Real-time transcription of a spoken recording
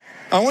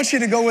I want you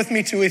to go with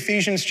me to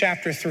Ephesians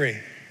chapter 3.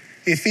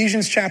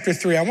 Ephesians chapter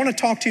 3. I want to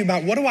talk to you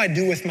about, what do I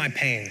do with my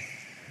pain?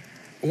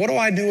 What do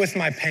I do with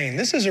my pain?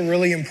 This is a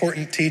really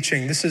important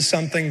teaching. This is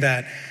something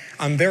that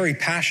I'm very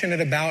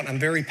passionate about. I'm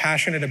very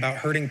passionate about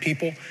hurting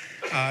people,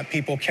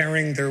 people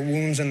carrying their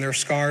wounds and their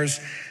scars.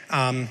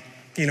 I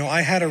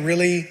had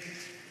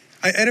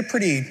a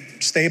pretty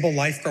stable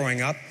life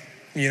growing up.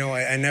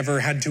 I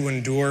never had to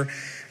endure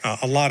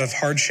a lot of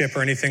hardship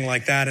or anything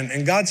like that.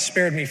 And God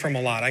spared me from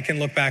a lot. I can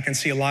look back and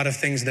see a lot of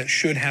things that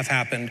should have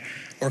happened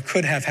or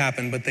could have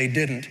happened, but they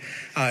didn't.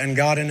 And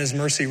God in his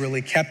mercy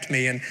really kept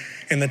me. And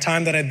in the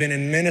time that I've been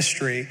in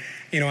ministry,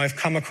 I've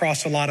come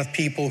across a lot of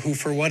people who,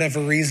 for whatever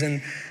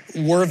reason,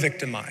 were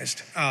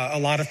victimized. A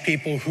lot of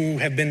people who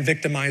have been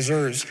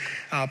victimizers,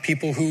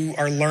 people who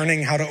are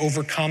learning how to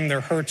overcome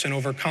their hurts and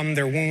overcome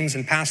their wounds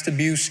and past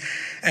abuse.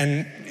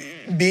 And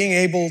being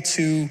able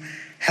to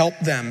help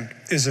them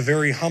is a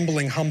very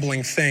humbling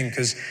thing,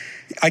 because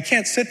I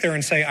can't sit there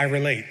and say, I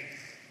relate.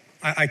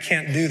 I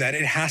can't do that.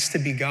 It has to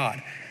be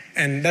God.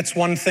 And that's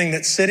one thing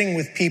that sitting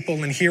with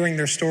people and hearing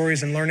their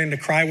stories and learning to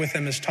cry with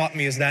them has taught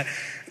me, is that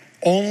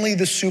only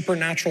the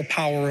supernatural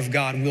power of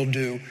God will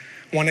do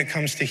when it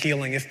comes to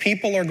healing. If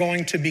people are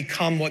going to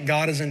become what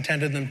God has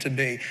intended them to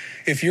be,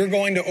 if you're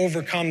going to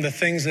overcome the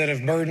things that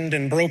have burdened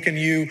and broken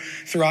you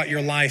throughout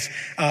your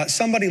life,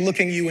 somebody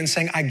looking at you and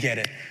saying, I get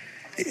it,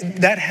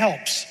 that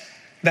helps.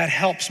 That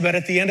helps. But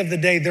at the end of the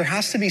day, there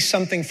has to be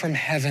something from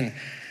heaven.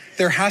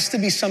 There has to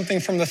be something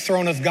from the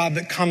throne of God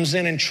that comes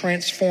in and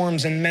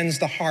transforms and mends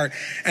the heart.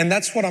 And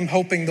that's what I'm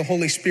hoping the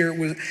Holy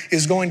Spirit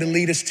is going to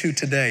lead us to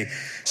today.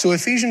 So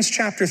Ephesians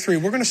chapter 3,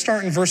 we're going to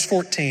start in verse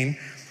 14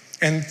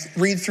 and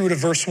read through to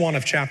verse 1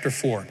 of chapter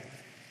 4.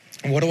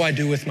 What do I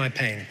do with my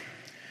pain?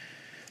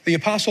 The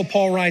Apostle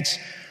Paul writes,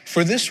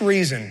 for this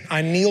reason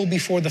I kneel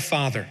before the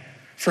Father,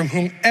 from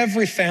whom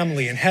every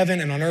family in heaven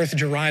and on earth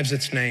derives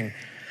its name.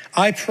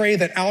 I pray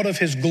that out of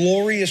his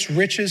glorious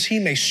riches, he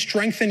may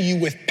strengthen you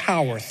with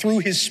power through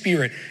his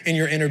Spirit in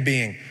your inner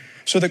being,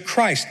 so that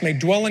Christ may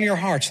dwell in your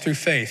hearts through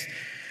faith.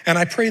 And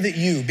I pray that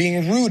you,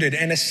 being rooted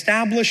and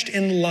established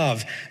in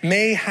love,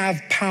 may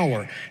have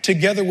power,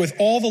 together with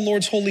all the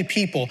Lord's holy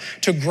people,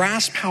 to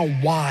grasp how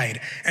wide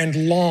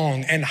and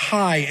long and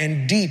high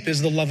and deep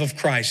is the love of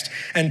Christ,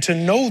 and to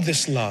know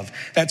this love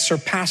that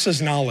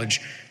surpasses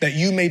knowledge, that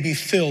you may be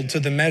filled to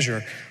the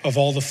measure of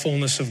all the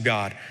fullness of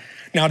God.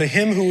 Now to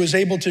him who is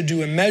able to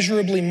do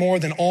immeasurably more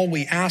than all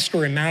we ask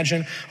or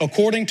imagine,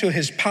 according to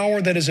his power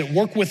that is at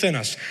work within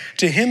us,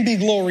 to him be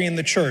glory in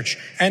the church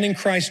and in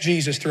Christ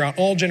Jesus throughout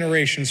all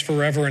generations,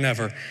 forever and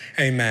ever.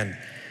 Amen.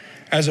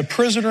 As a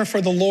prisoner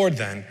for the Lord,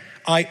 then,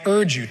 I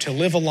urge you to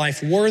live a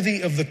life worthy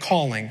of the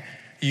calling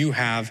you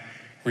have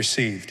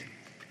received.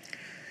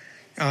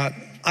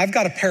 I've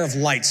got a pair of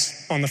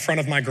lights on the front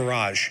of my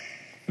garage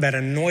that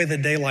annoy the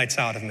daylights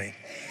out of me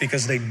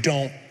because they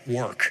don't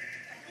work.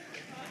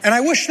 And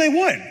I wish they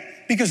would,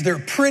 because they're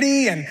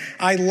pretty and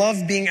I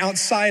love being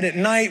outside at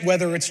night,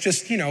 whether it's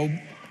just,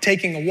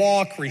 taking a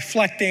walk,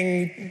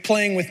 reflecting,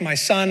 playing with my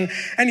son.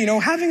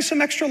 And, having some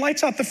extra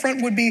lights out the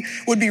front would be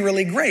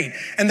really great.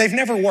 And they've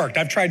never worked.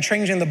 I've tried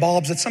changing the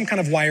bulbs. It's some kind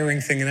of wiring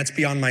thing, and that's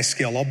beyond my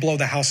skill. I'll blow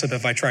the house up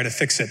if I try to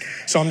fix it.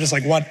 So I'm just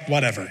like,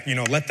 whatever,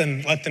 let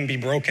them be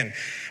broken.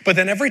 But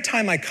then every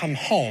time I come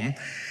home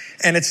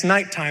and it's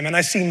nighttime and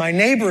I see my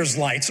neighbor's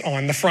lights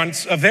on the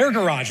front of their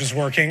garage is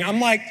working,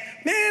 I'm like,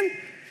 man,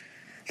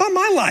 not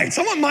my lights.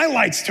 I want my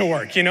lights to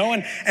work,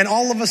 and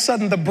all of a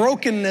sudden the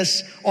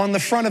brokenness on the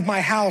front of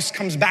my house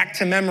comes back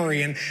to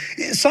memory. And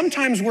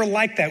sometimes we're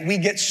like that. We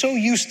get so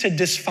used to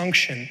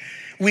dysfunction.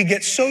 We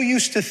get so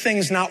used to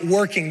things not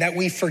working that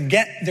we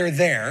forget they're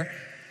there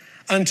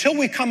until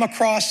we come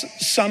across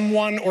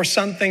someone or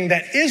something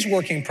that is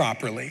working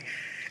properly.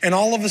 And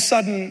all of a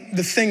sudden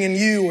the thing in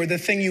you or the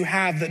thing you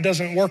have that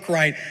doesn't work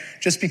right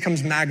just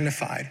becomes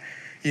magnified.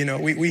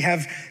 We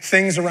have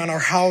things around our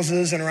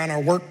houses and around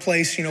our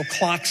workplace,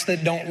 clocks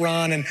that don't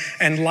run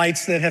and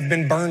lights that have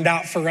been burned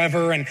out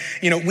forever. And,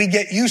 we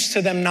get used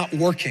to them not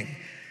working.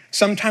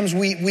 Sometimes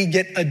we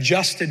get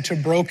adjusted to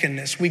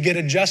brokenness. We get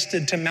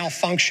adjusted to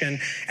malfunction,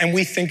 and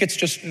we think it's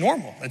just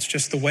normal. It's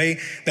just the way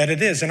that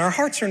it is. And our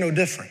hearts are no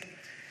different.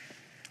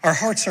 Our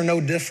hearts are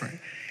no different.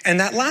 And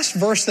that last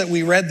verse that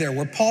we read there,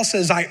 where Paul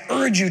says, I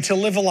urge you to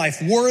live a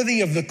life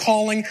worthy of the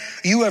calling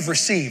you have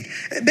received.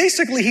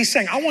 Basically, he's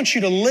saying, I want you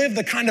to live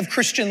the kind of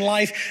Christian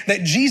life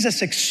that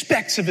Jesus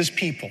expects of his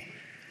people.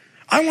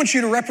 I want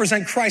you to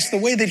represent Christ the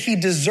way that he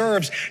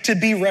deserves to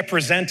be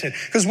represented.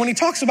 Because when he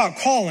talks about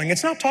calling,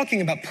 it's not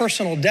talking about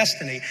personal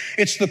destiny.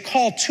 It's the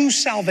call to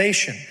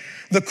salvation,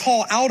 the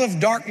call out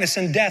of darkness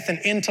and death and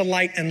into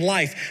light and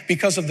life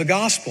because of the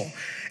gospel.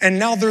 And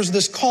now there's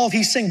this call.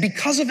 He's saying,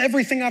 because of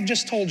everything I've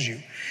just told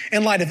you,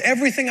 in light of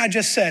everything I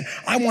just said,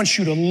 I want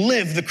you to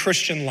live the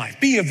Christian life,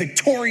 be a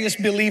victorious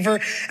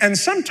believer. And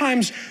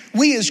sometimes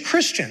we as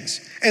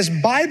Christians, as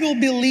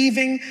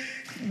Bible-believing,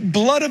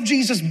 blood of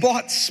Jesus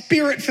bought,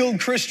 spirit-filled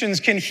Christians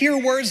can hear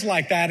words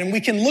like that, and we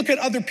can look at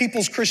other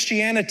people's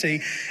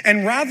Christianity,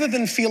 and rather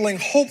than feeling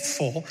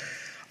hopeful,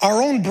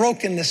 our own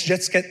brokenness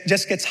just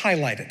gets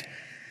highlighted.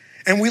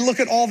 And we look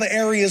at all the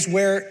areas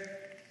where,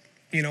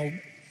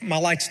 my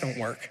lights don't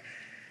work.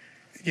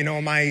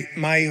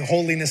 My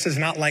holiness is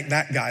not like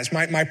that guy's.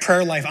 My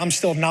prayer life, I'm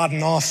still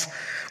nodding off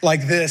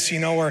like this,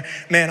 or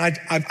man,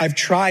 I've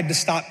tried to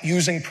stop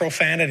using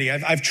profanity.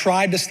 I've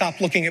tried to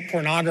stop looking at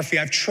pornography.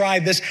 I've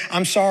tried this.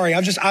 I'm sorry.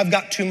 I've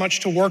got too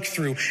much to work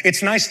through.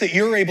 It's nice that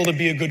you're able to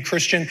be a good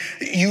Christian.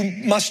 You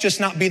must just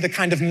not be the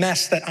kind of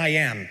mess that I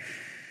am.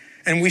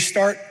 And we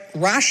start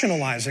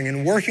rationalizing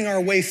and working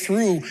our way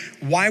through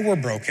why we're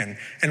broken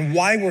and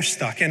why we're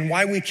stuck and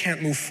why we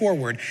can't move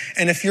forward.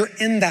 And if you're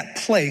in that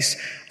place,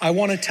 I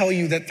want to tell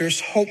you that there's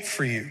hope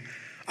for you.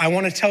 I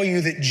want to tell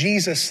you that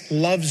Jesus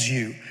loves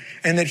you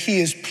and that he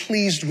is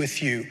pleased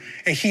with you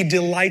and he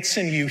delights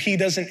in you. He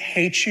doesn't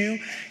hate you.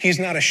 He's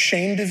not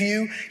ashamed of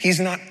you. He's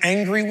not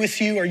angry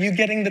with you. Are you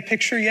getting the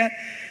picture yet?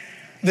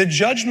 The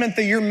judgment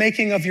that you're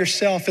making of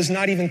yourself is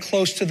not even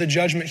close to the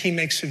judgment he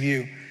makes of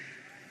you.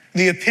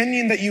 The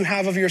opinion that you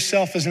have of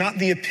yourself is not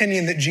the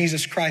opinion that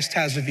Jesus Christ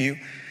has of you.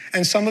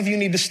 And some of you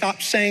need to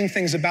stop saying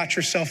things about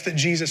yourself that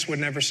Jesus would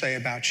never say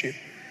about you.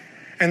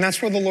 And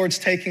that's where the Lord's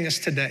taking us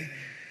today.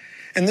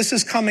 And this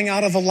is coming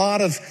out of a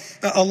lot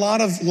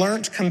of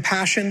learned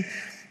compassion,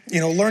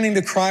 learning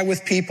to cry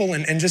with people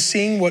and just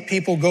seeing what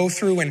people go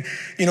through. And,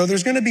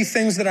 there's going to be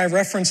things that I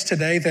reference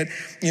today that,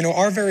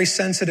 are very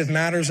sensitive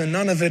matters, and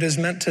none of it is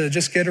meant to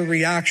just get a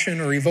reaction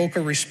or evoke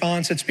a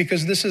response. It's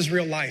because this is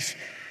real life.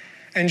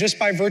 And just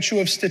by virtue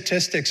of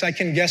statistics, I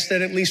can guess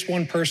that at least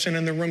one person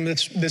in the room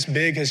that's this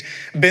big has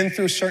been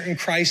through certain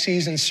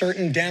crises and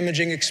certain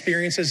damaging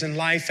experiences in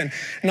life. And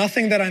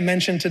nothing that I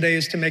mentioned today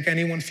is to make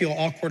anyone feel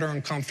awkward or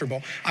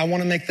uncomfortable. I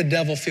want to make the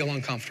devil feel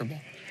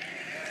uncomfortable.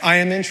 I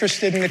am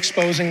interested in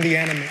exposing the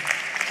enemy.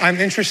 I'm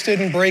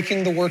interested in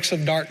breaking the works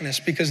of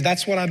darkness because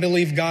that's what I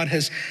believe God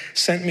has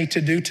sent me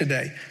to do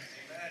today.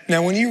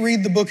 Now, when you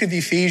read the book of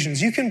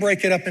Ephesians, you can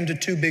break it up into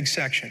two big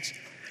sections.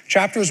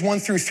 Chapters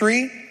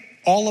 1-3,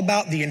 all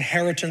about the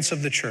inheritance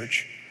of the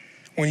church.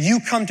 When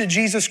you come to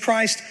Jesus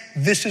Christ,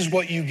 this is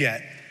what you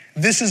get.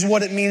 This is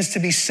what it means to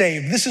be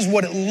saved. This is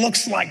what it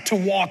looks like to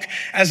walk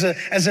as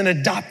an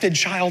adopted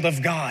child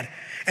of God.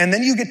 And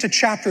then you get to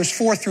chapters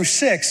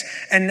 4-6,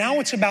 and now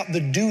it's about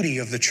the duty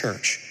of the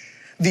church,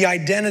 the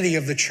identity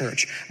of the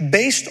church,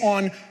 based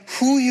on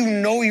who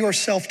you know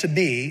yourself to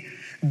be,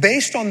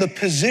 based on the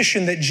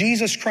position that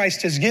Jesus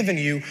Christ has given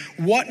you.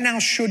 What now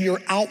should your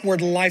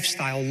outward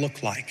lifestyle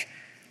look like?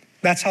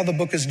 That's how the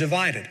book is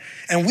divided.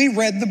 And we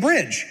read the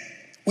bridge.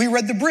 We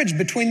read the bridge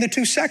between the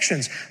two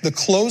sections, the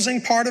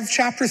closing part of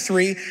chapter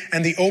 3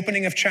 and the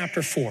opening of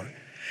chapter 4.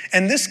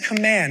 And this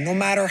command, no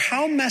matter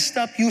how messed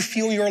up you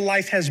feel your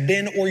life has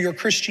been or your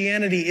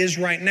Christianity is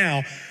right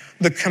now,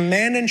 the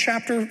command in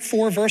chapter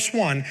 4, verse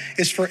 1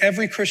 is for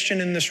every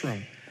Christian in this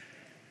room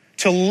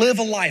to live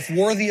a life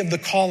worthy of the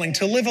calling,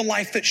 to live a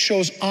life that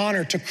shows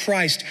honor to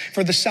Christ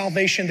for the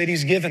salvation that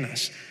he's given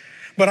us.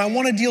 But I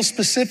want to deal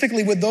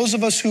specifically with those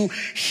of us who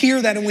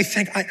hear that and we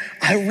think,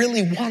 I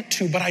really want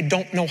to, but I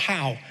don't know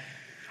how.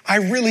 I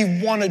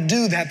really want to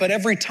do that, but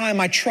every time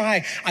I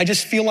try, I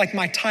just feel like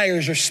my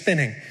tires are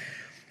spinning.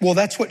 Well,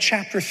 that's what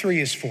chapter 3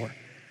 is for.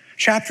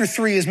 Chapter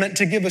 3 is meant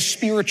to give us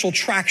spiritual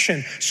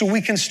traction so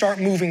we can start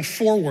moving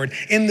forward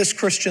in this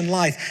Christian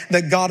life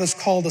that God has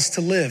called us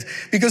to live.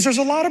 Because there's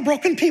a lot of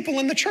broken people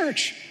in the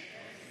church.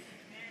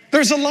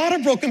 There's a lot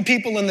of broken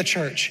people in the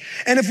church.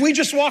 And if we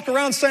just walk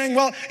around saying,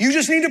 well, you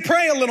just need to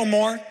pray a little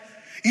more,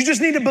 you just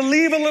need to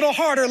believe a little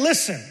harder,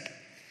 listen,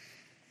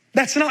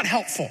 that's not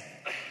helpful.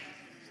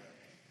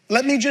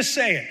 Let me just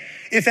say it.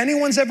 If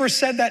anyone's ever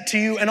said that to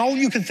you and all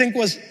you could think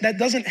was, that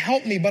doesn't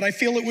help me, but I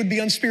feel it would be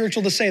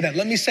unspiritual to say that,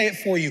 let me say it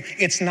for you.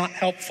 It's not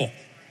helpful.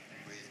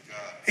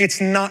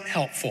 It's not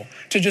helpful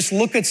to just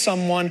look at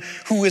someone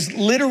who is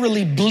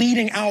literally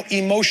bleeding out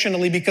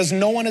emotionally because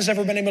no one has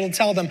ever been able to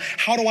tell them,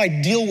 how do I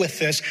deal with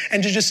this?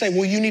 And to just say,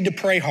 well, you need to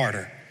pray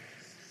harder.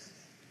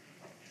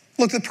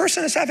 Look, the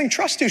person is having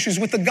trust issues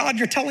with the God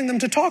you're telling them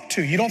to talk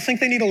to. You don't think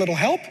they need a little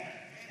help?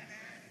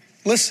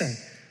 Listen,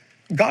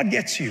 God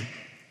gets you.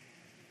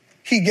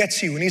 He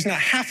gets you, and he's not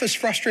half as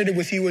frustrated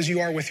with you as you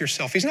are with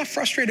yourself. He's not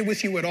frustrated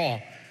with you at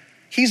all.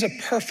 He's a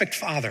perfect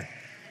father.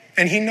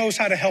 And he knows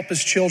how to help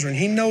his children.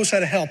 He knows how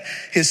to help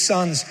his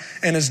sons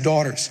and his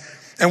daughters.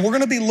 And we're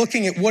going to be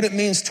looking at what it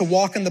means to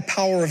walk in the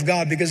power of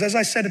God, because as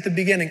I said at the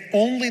beginning,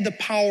 only the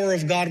power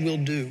of God will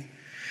do.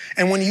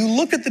 And when you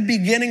look at the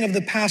beginning of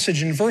the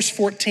passage in verse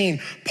 14,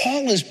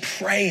 Paul is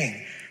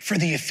praying for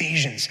the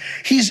Ephesians.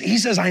 He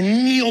says, I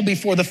kneel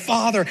before the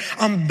Father.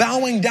 I'm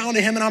bowing down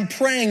to him and I'm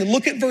praying.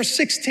 Look at verse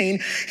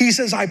 16. He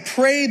says, I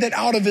pray that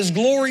out of his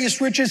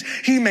glorious riches,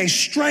 he may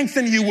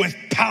strengthen you with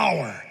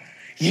power.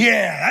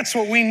 Yeah, that's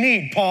what we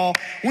need, Paul.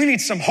 We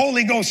need some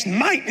Holy Ghost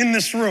might in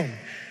this room.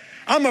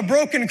 I'm a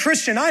broken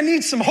Christian. I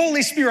need some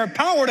Holy Spirit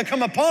power to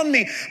come upon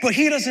me. But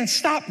he doesn't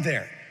stop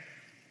there.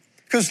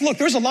 Because look,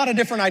 there's a lot of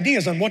different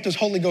ideas on what does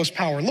Holy Ghost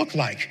power look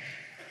like.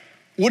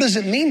 What does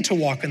it mean to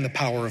walk in the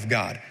power of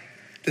God?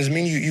 Does it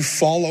mean you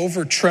fall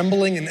over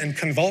trembling and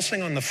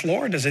convulsing on the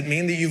floor? Does it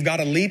mean that you've got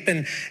to leap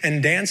and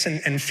dance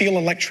and feel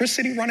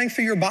electricity running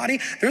through your body?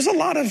 There's a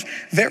lot of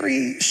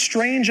very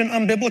strange and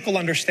unbiblical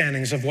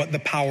understandings of what the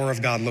power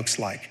of God looks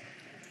like.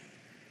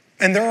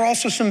 And there are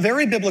also some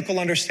very biblical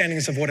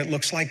understandings of what it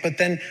looks like, but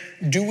then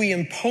do we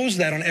impose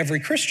that on every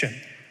Christian?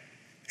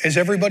 Is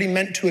everybody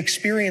meant to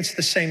experience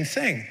the same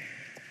thing?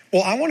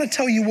 Well, I want to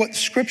tell you what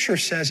Scripture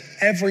says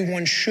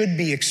everyone should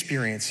be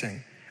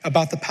experiencing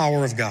about the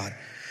power of God.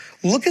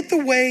 Look at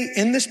the way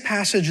in this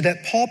passage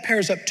that Paul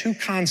pairs up two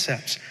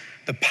concepts,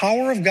 the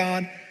power of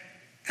God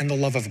and the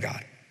love of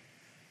God.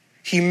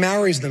 He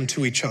marries them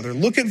to each other.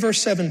 Look at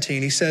verse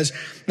 17. He says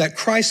that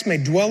Christ may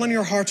dwell in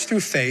your hearts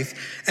through faith,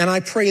 and I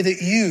pray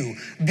that you,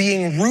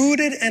 being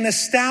rooted and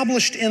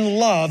established in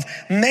love,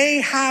 may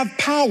have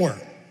power.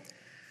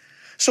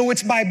 So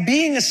it's by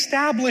being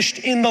established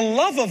in the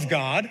love of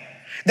God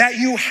that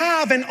you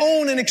have and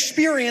own and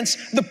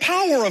experience the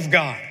power of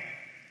God.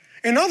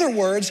 In other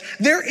words,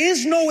 there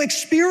is no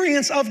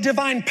experience of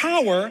divine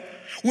power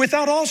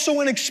without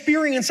also an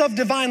experience of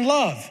divine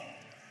love.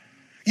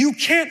 You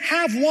can't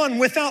have one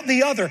without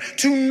the other.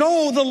 To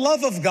know the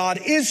love of God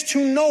is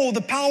to know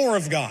the power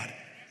of God.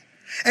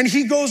 And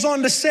he goes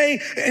on to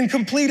say and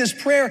complete his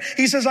prayer.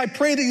 He says, I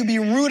pray that you be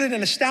rooted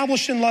and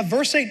established in love.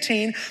 Verse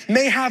 18,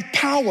 may have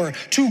power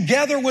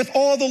together with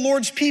all the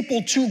Lord's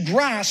people to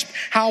grasp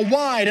how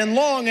wide and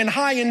long and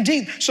high and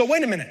deep. So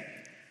wait a minute.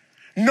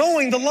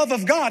 Knowing the love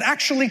of God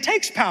actually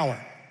takes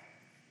power.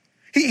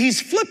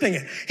 He's flipping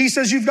it. He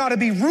says you've got to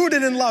be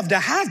rooted in love to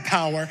have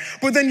power,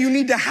 but then you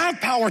need to have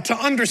power to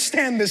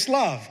understand this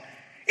love.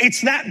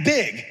 It's that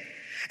big.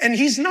 And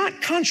he's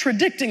not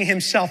contradicting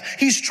himself.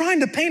 He's trying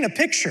to paint a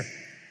picture.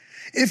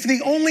 If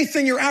the only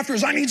thing you're after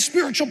is, I need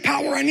spiritual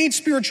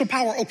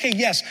power, okay,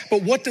 yes,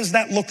 but what does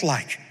that look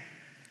like?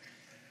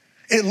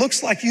 It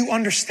looks like you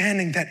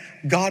understanding that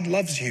God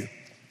loves you.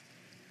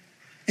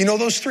 You know,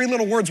 those three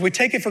little words, we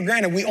take it for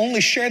granted. We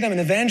only share them in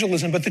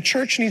evangelism, but the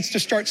church needs to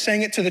start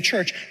saying it to the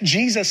church.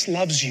 Jesus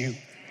loves you.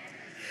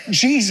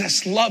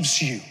 Jesus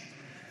loves you.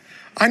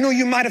 I know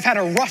you might have had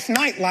a rough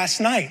night last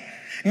night.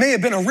 It may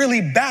have been a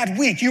really bad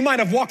week. You might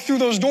have walked through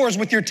those doors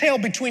with your tail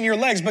between your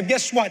legs, but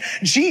guess what?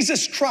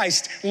 Jesus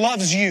Christ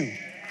loves you.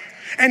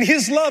 And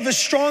his love is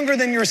stronger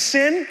than your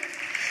sin.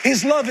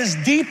 His love is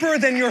deeper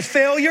than your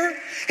failure.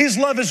 His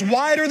love is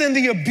wider than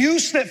the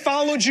abuse that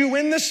followed you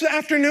in this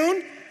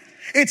afternoon.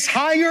 It's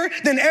higher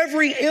than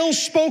every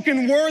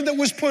ill-spoken word that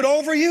was put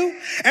over you.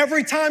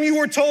 Every time you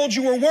were told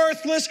you were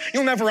worthless,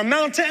 you'll never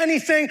amount to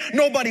anything,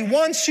 nobody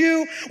wants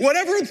you.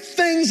 Whatever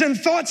things and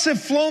thoughts have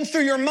flown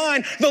through your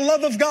mind, the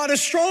love of God is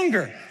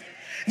stronger.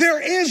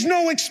 There is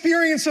no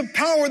experience of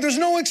power. There's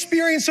no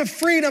experience of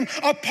freedom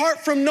apart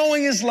from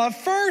knowing his love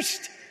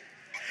first.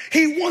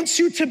 He wants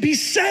you to be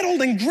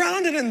settled and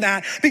grounded in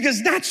that,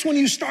 because that's when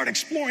you start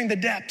exploring the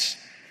depths.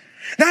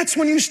 That's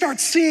when you start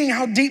seeing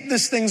how deep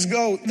this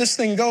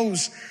thing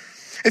goes.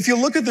 If you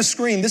look at the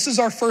screen, this is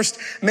our first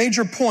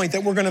major point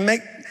that we're going to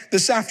make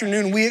this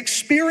afternoon. We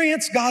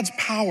experience God's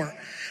power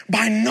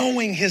by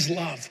knowing his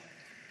love.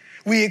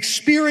 We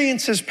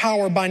experience his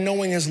power by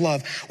knowing his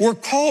love. We're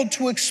called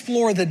to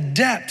explore the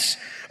depths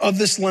of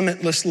this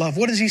limitless love.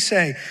 What does he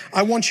say?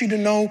 I want you to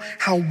know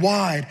how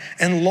wide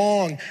and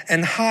long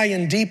and high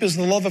and deep is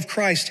the love of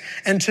Christ,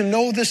 and to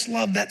know this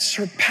love that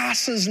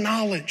surpasses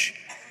knowledge.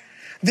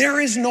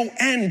 There is no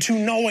end to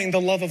knowing the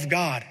love of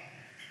God.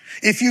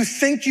 If you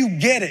think you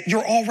get it,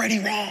 you're already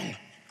wrong.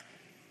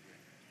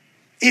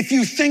 If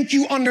you think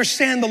you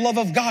understand the love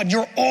of God,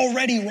 you're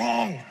already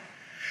wrong.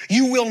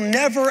 You will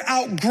never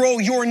outgrow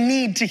your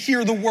need to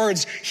hear the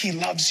words, he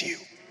loves you.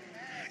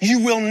 You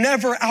will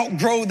never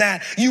outgrow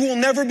that. You will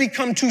never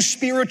become too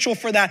spiritual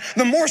for that.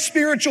 The more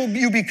spiritual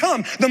you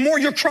become, the more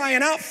you're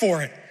crying out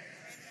for it.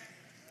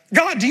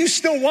 God, do you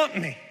still want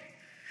me?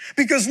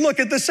 Because look,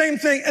 at the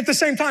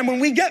same time, when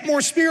we get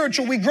more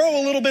spiritual, we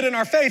grow a little bit in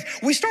our faith,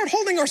 we start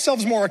holding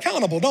ourselves more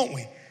accountable, don't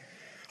we?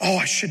 Oh,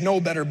 I should know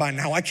better by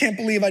now. I can't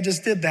believe I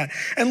just did that.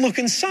 And look,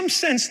 in some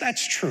sense,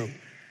 that's true.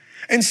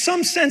 In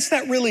some sense,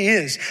 that really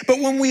is. But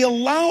when we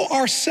allow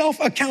our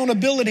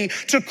self-accountability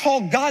to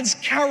call God's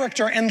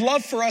character and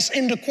love for us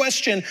into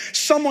question,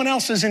 someone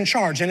else is in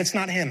charge, and it's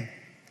not him.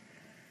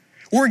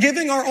 We're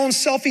giving our own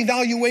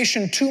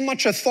self-evaluation too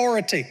much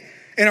authority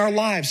in our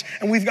lives,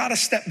 and we've got to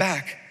step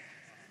back.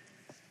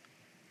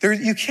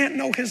 You can't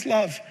know his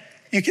love.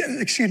 You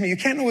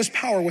can't know his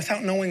power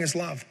without knowing his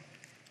love.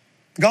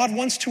 God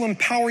wants to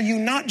empower you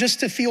not just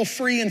to feel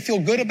free and feel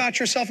good about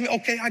yourself.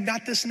 Okay, I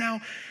got this now.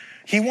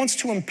 He wants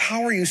to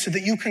empower you so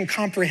that you can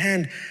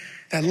comprehend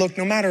that, look,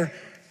 no matter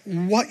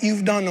what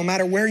you've done, no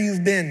matter where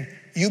you've been,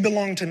 you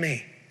belong to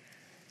me.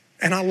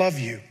 And I love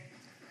you.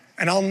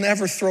 And I'll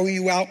never throw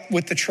you out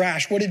with the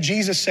trash. What did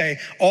Jesus say?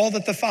 All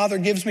that the Father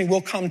gives me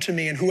will come to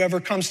me, and whoever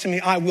comes to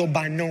me, I will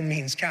by no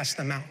means cast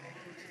them out.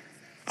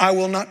 I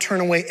will not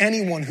turn away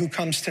anyone who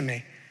comes to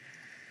me.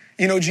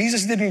 You know,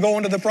 Jesus didn't go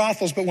into the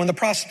brothels, but when the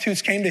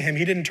prostitutes came to him,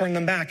 he didn't turn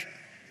them back.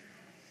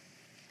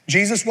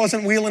 Jesus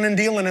wasn't wheeling and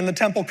dealing in the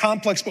temple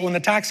complex, but when the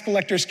tax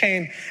collectors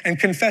came and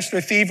confessed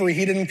their thievery,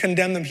 he didn't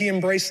condemn them, he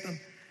embraced them.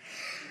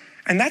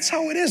 And that's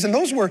how it is. And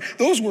those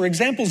were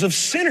examples of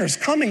sinners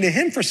coming to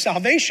him for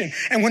salvation.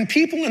 And when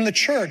people in the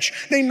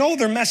church, they know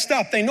they're messed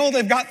up, they know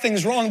they've got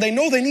things wrong, they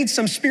know they need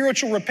some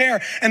spiritual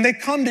repair, and they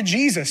come to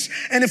Jesus.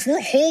 And if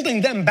we're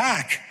holding them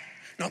back,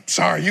 no,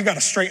 sorry, you got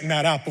to straighten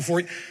that out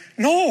before.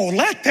 No,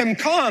 let them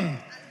come.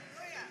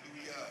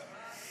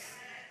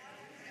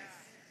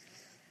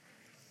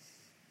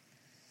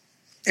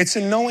 It's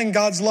in knowing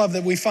God's love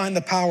that we find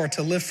the power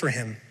to live for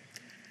him.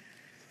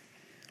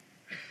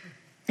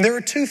 There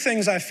are two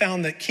things I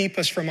found that keep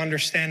us from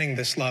understanding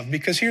this love,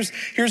 because here's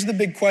the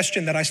big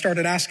question that I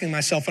started asking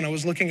myself when I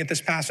was looking at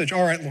this passage.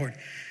 All right, Lord,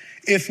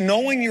 if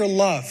knowing your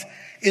love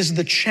is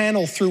the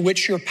channel through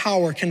which your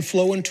power can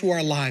flow into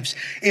our lives,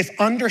 if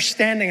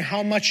understanding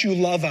how much you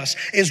love us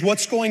is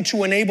what's going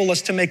to enable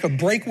us to make a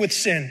break with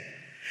sin,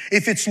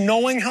 if it's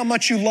knowing how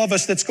much you love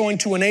us that's going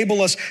to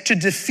enable us to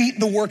defeat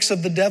the works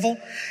of the devil,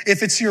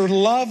 if it's your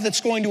love that's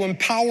going to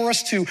empower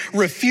us to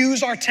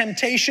refuse our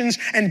temptations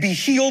and be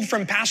healed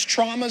from past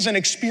traumas and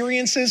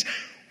experiences,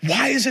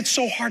 why is it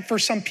so hard for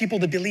some people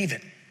to believe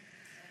it?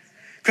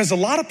 Because a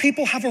lot of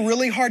people have a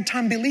really hard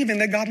time believing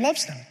that God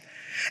loves them.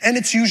 And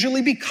it's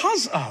usually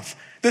because of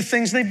the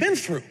things they've been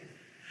through.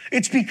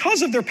 It's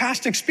because of their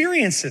past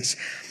experiences.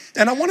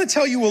 And I want to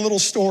tell you a little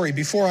story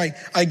before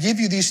I give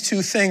you these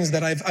two things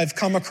that I've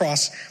come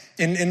across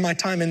in my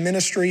time in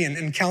ministry and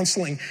in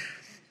counseling.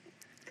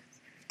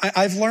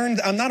 I've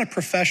learned, I'm not a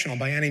professional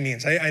by any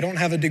means. I don't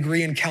have a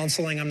degree in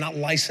counseling. I'm not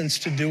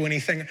licensed to do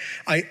anything.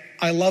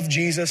 I love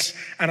Jesus,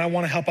 and I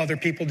want to help other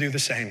people do the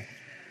same.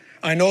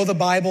 I know the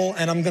Bible,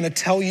 and I'm going to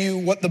tell you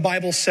what the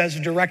Bible says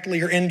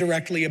directly or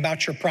indirectly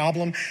about your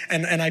problem,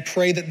 and I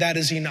pray that that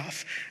is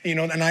enough. You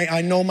know, and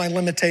I know my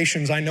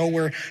limitations. I know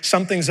where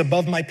something's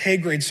above my pay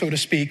grade, so to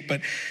speak,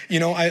 but you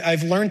know,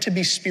 I've learned to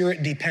be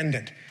spirit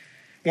dependent.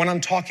 When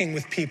I'm talking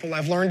with people,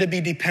 I've learned to be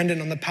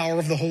dependent on the power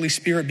of the Holy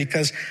Spirit,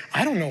 because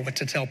I don't know what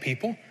to tell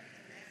people.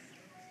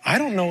 I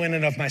don't know in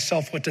and of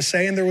myself what to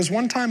say. And there was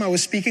one time I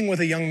was speaking with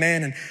a young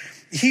man, and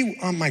he,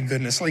 oh my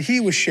goodness, like he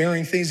was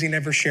sharing things he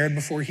never shared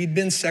before. He'd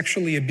been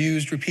sexually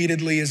abused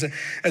repeatedly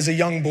as a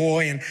young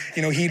boy. And,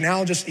 you know, he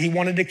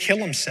wanted to kill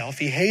himself.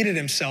 He hated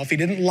himself. He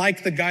didn't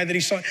like the guy that he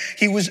saw.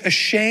 He was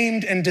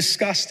ashamed and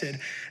disgusted,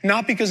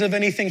 not because of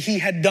anything he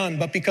had done,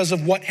 but because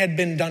of what had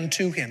been done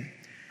to him.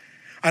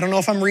 I don't know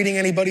if I'm reading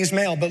anybody's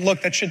mail, but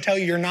look, that should tell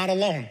you you're not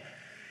alone.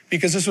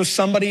 Because this was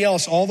somebody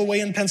else all the way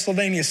in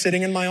Pennsylvania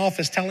sitting in my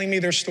office telling me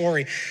their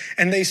story.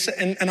 And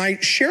I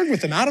shared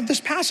with them out of this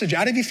passage,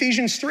 out of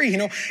Ephesians 3, you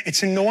know,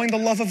 it's in knowing the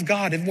love of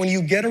God. And when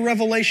you get a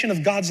revelation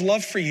of God's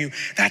love for you,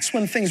 that's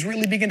when things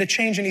really begin to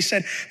change. And he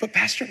said, but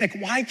Pastor Nick,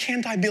 why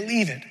can't I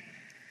believe it?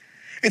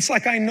 It's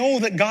like I know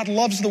that God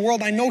loves the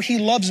world. I know he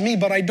loves me,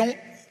 but I don't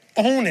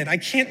own it. I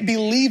can't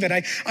believe it.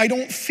 I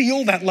don't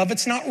feel that love.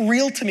 It's not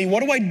real to me.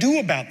 What do I do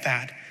about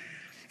that?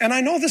 And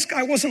I know this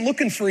guy wasn't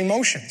looking for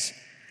emotions.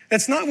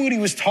 That's not what he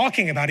was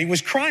talking about. He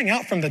was crying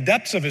out from the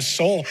depths of his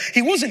soul.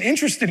 He wasn't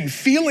interested in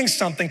feeling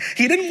something.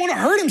 He didn't want to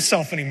hurt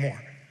himself anymore.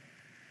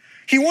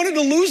 He wanted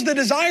to lose the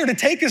desire to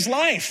take his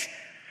life.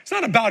 It's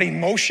not about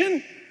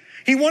emotion.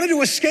 He wanted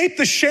to escape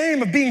the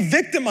shame of being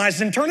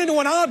victimized and turn into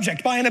an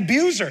object by an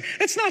abuser.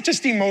 It's not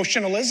just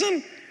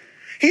emotionalism.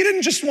 He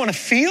didn't just want to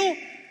feel.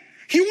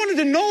 He wanted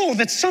to know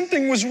that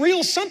something was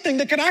real, something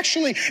that could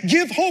actually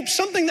give hope,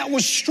 something that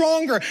was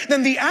stronger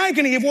than the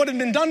agony of what had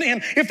been done to him.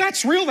 If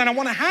that's real, then I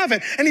want to have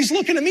it. And he's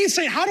looking at me and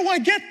saying, how do I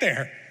get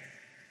there?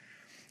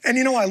 And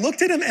you know, I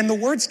looked at him and the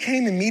words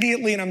came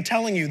immediately, and I'm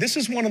telling you, this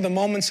is one of the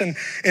moments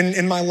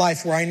in my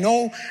life where I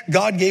know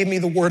God gave me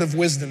the word of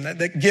wisdom,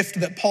 that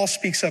gift that Paul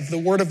speaks of, the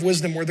word of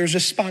wisdom, where there's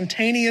a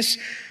spontaneous,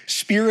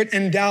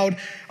 spirit-endowed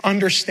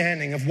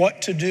understanding of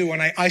what to do.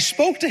 And I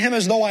spoke to him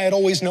as though I had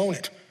always known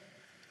it.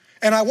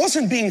 And I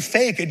wasn't being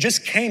fake, it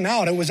just came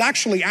out. It was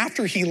actually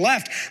after he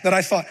left that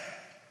I thought,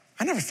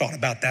 I never thought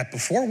about that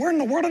before. Where in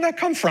the world did that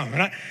come from?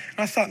 And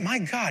I thought, my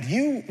God,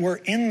 you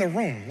were in the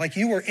room, like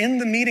you were in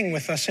the meeting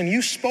with us and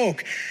you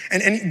spoke.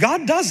 And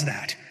God does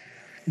that.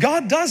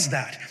 God does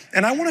that.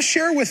 And I want to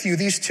share with you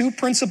these two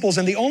principles.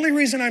 And the only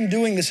reason I'm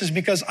doing this is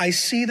because I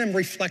see them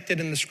reflected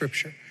in the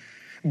scripture.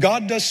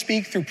 God does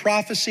speak through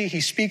prophecy.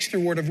 He speaks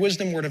through word of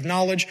wisdom, word of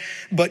knowledge,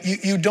 but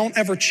you don't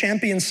ever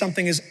champion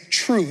something as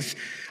truth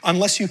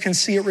unless you can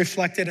see it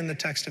reflected in the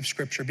text of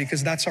scripture,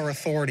 because that's our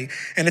authority.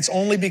 And it's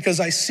only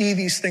because I see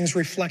these things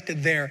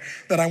reflected there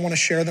that I want to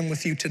share them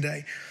with you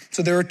today.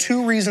 So there are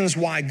two reasons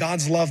why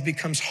God's love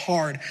becomes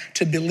hard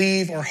to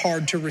believe or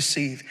hard to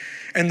receive.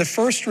 And the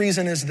first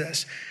reason is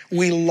this: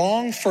 we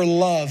long for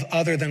love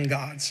other than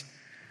God's.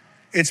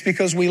 It's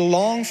because we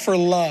long for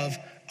love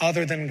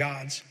other than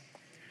God's.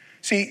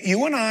 See,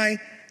 you and I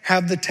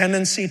have the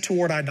tendency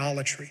toward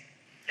idolatry.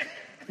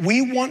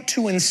 We want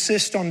to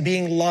insist on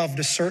being loved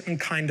a certain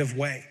kind of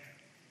way.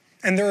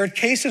 And there are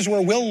cases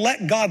where we'll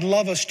let God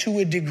love us to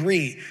a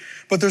degree,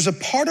 but there's a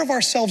part of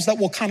ourselves that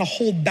will kind of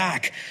hold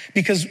back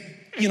because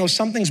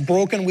something's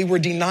broken. We were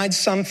denied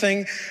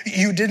something.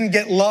 You didn't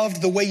get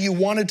loved the way you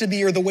wanted to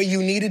be or the way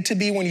you needed to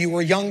be when you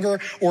were younger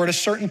or at a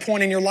certain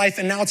point in your life.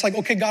 And now it's like,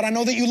 okay, God, I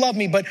know that you love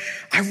me, but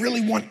I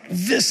really want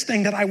this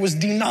thing that I was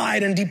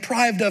denied and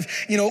deprived of,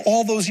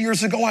 all those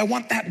years ago. I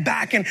want that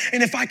back. And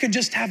if I could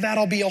just have that,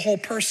 I'll be a whole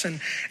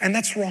person. And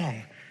that's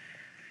wrong.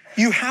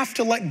 You have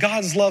to let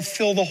God's love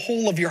fill the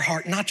whole of your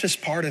heart, not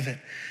just part of it.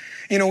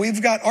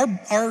 We've got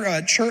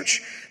our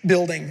church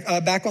building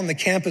back on the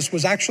campus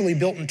was actually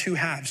built in two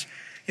halves.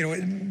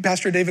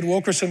 Pastor David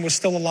Wilkerson was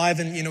still alive,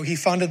 and, he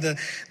funded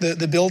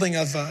the building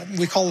of,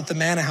 we call it the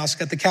Manna House.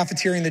 Got the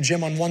cafeteria and the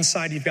gym on one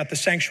side. You've got the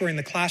sanctuary and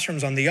the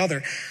classrooms on the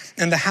other.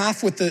 And the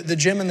half with the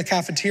gym and the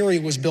cafeteria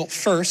was built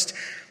first.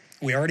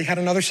 We already had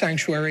another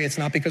sanctuary. It's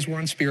not because we're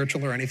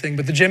unspiritual or anything,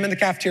 but the gym and the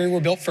cafeteria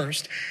were built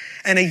first.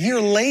 And a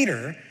year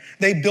later,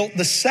 they built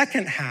the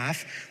second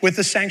half with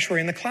the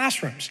sanctuary and the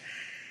classrooms.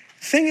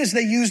 Thing is,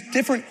 they used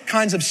different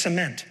kinds of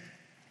cement.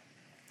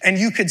 And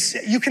you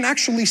can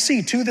actually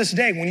see to this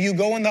day when you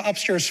go in the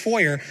upstairs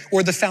foyer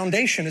where the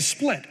foundation is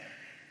split.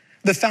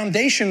 The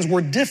foundations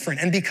were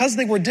different. And because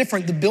they were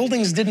different, the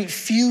buildings didn't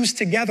fuse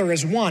together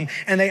as one,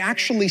 and they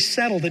actually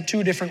settled at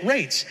two different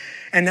rates.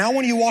 And now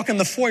when you walk in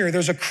the foyer,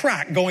 there's a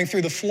crack going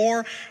through the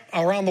floor,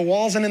 around the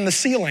walls, and in the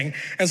ceiling.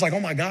 And it's like, oh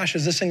my gosh,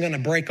 is this thing gonna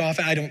break off?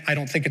 I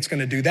don't think it's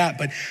gonna do that.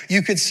 But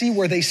you could see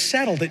where they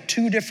settled at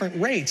two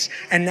different rates,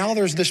 and now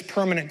there's this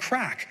permanent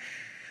crack.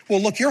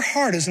 Well, look, your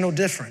heart is no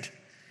different.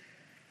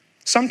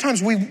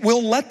 Sometimes we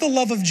will let the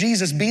love of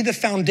Jesus be the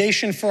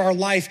foundation for our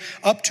life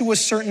up to a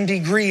certain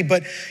degree,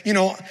 but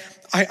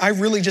I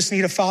really just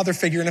need a father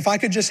figure. And if I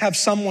could just have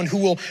someone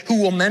who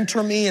will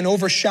mentor me and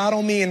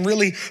overshadow me and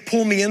really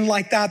pull me in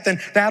like that,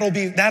 then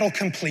that'll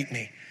complete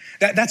me.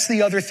 That's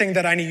the other thing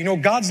that I need.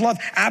 God's love,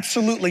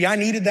 absolutely. I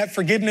needed that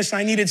forgiveness.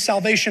 I needed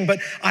salvation, but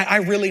I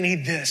really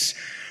need this.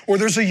 Or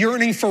there's a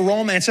yearning for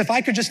romance. If I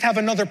could just have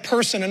another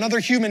person, another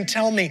human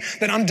tell me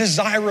that I'm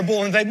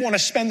desirable and they want to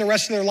spend the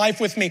rest of their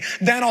life with me,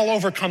 then I'll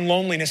overcome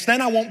loneliness.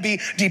 Then I won't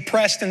be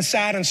depressed and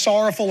sad and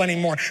sorrowful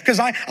anymore because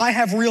I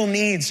have real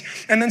needs.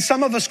 And then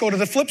some of us go to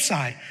the flip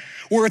side,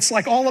 where it's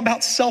like all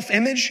about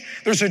self-image.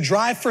 There's a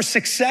drive for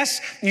success.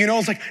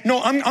 It's like,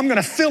 no, I'm going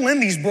to fill in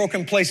these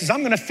broken places. I'm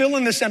going to fill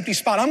in this empty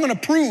spot. I'm going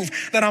to prove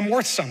that I'm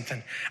worth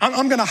something.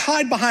 I'm going to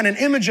hide behind an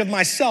image of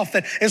myself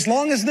that as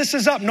long as this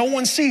is up, no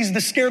one sees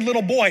the scared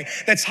little boy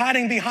that's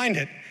hiding behind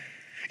it.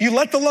 You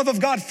let the love of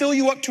God fill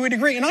you up to a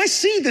degree. And I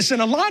see this in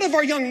a lot of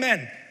our young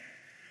men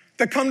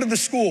that come to the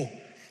school.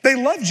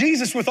 They love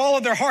Jesus with all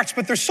of their hearts,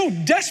 but they're so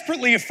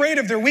desperately afraid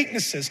of their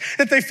weaknesses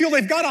that they feel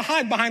they've got to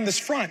hide behind this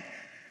front.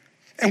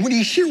 And when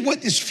you hear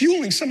what is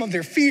fueling some of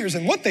their fears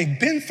and what they've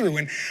been through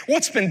and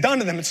what's been done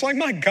to them, it's like,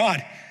 my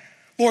God,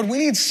 Lord, we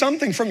need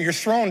something from your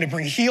throne to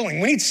bring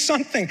healing. We need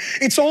something.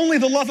 It's only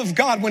the love of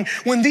God.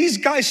 When these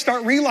guys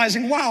start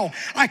realizing, wow,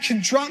 I can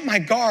drop my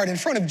guard in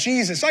front of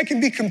Jesus. I can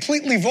be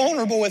completely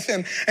vulnerable with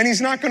him and he's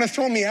not going to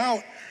throw me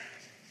out.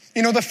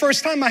 The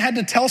first time I had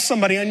to tell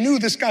somebody, I knew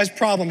this guy's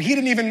problem. He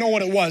didn't even know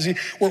what it was.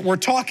 We're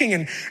talking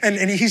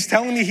and he's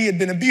telling me he had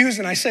been abused.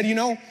 And I said,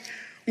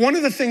 one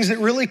of the things that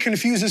really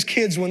confuses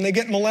kids when they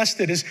get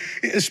molested is,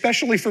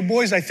 especially for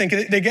boys, I think,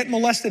 they get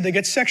molested, they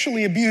get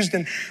sexually abused,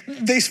 and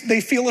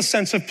they feel a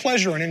sense of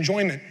pleasure and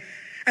enjoyment.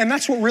 And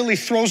that's what really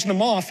throws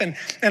them off. And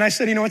I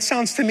said, it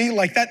sounds to me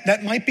like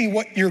that might be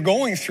what you're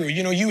going through.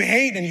 You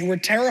hate and you were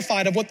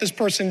terrified of what this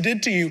person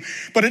did to you,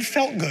 but it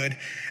felt good.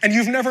 And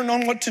you've never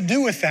known what to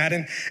do with that.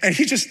 And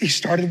he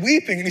started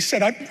weeping and he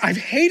said, I've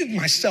hated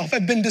myself.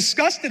 I've been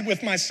disgusted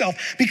with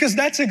myself because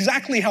that's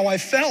exactly how I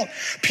felt.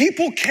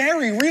 People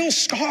carry real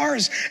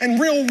scars and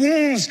real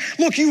wounds.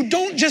 Look, you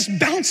don't just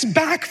bounce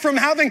back from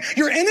having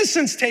your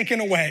innocence taken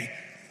away.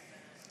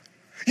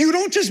 You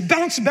don't just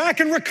bounce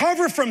back and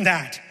recover from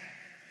that.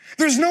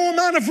 There's no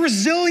amount of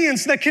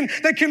resilience that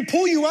can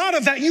pull you out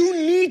of that. You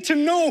need to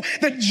know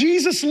that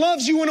Jesus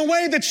loves you in a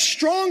way that's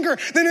stronger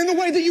than in the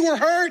way that you were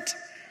hurt.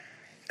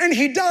 And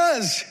he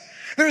does.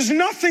 There's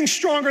nothing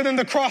stronger than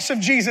the cross of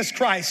Jesus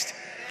Christ.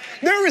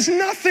 There is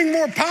nothing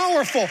more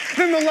powerful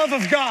than the love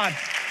of God.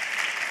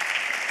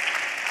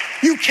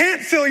 You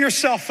can't fill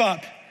yourself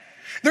up.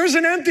 There's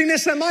an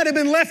emptiness that might have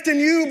been left in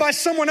you by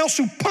someone else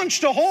who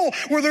punched a hole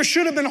where there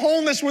should have been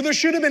wholeness, where there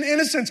should have been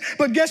innocence.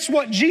 But guess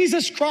what?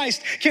 Jesus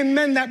Christ can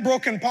mend that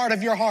broken part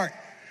of your heart.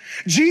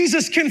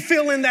 Jesus can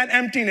fill in that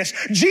emptiness.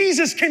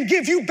 Jesus can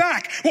give you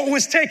back what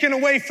was taken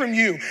away from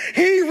you.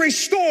 He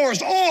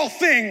restores all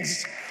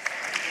things.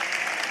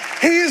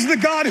 He is the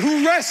God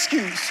who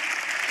rescues.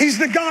 He's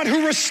the God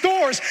who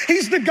restores.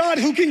 He's the God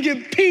who can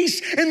give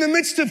peace in the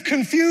midst of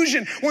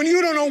confusion. When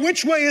you don't know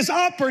which way is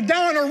up or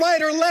down or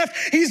right or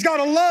left, he's got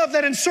a love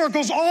that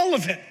encircles all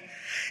of it.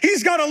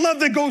 He's got a love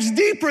that goes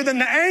deeper than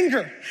the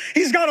anger.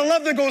 He's got a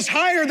love that goes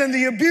higher than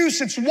the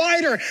abuse. It's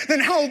wider than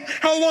how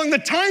long the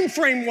time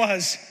frame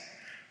was.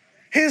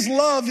 His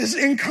love is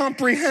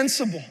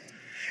incomprehensible.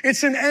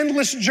 It's an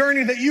endless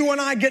journey that you and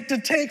I get to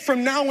take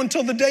from now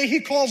until the day he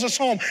calls us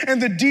home.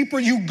 And the deeper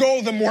you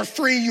go, the more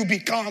free you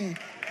become.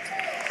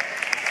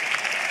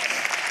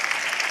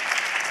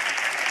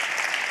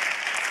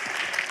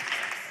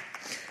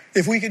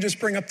 If we could just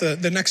bring up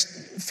the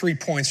next 3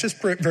 points, just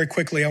very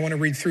quickly. I want to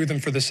read through them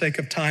for the sake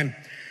of time.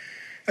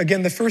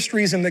 Again, the first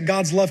reason that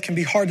God's love can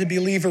be hard to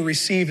believe or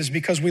receive is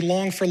because we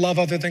long for love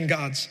other than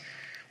God's.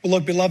 Well,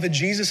 look, beloved,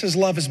 Jesus'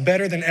 love is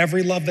better than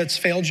every love that's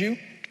failed you.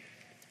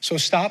 So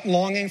stop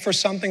longing for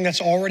something that's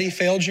already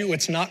failed you.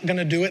 It's not going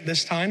to do it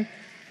this time.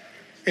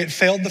 It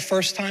failed the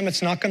first time.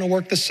 It's not going to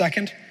work the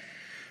second.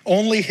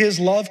 Only his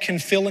love can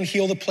fill and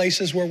heal the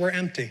places where we're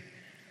empty.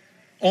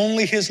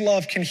 Only his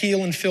love can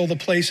heal and fill the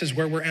places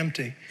where we're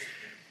empty.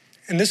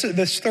 And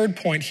this third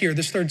point here,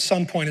 this third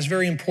sum point is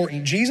very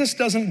important. Jesus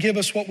doesn't give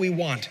us what we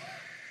want,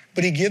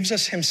 but he gives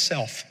us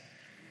himself,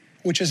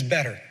 which is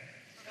better.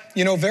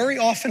 You know, very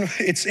often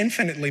it's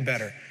infinitely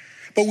better,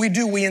 but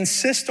we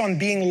insist on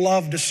being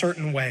loved a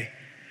certain way.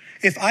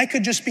 If I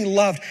could just be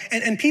loved,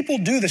 and people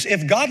do this.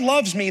 If God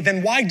loves me,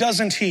 then why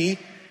doesn't he?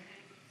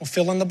 Well,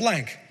 fill in the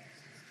blank.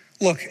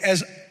 Look,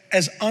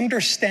 as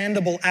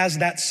understandable as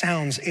that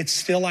sounds, it's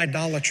still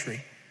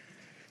idolatry.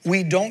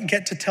 We don't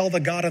get to tell the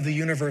God of the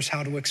universe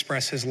how to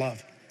express his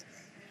love.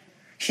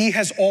 He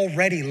has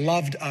already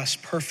loved us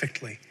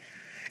perfectly.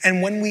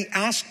 And when we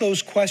ask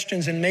those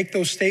questions and make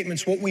those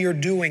statements, what we are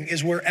doing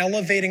is we're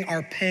elevating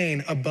our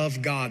pain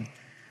above God.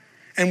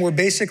 And we're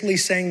basically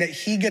saying that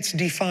he gets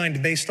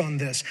defined based on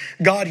this.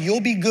 God,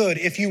 you'll be good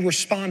if you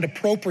respond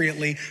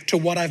appropriately to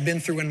what I've been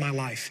through in my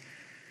life.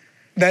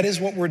 That is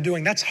what we're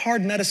doing. That's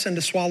hard medicine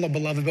to swallow,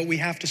 beloved, but we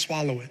have to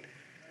swallow it.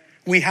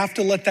 We have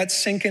to let that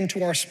sink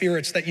into our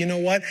spirits that, you know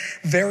what?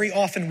 Very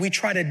often we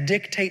try to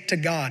dictate to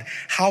God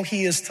how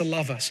he is to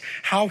love us,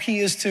 how he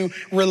is to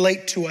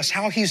relate to us,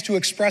 how he's to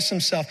express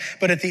himself.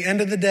 But at the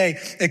end of the day,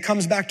 it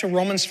comes back to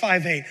Romans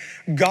 5:8.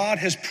 God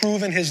has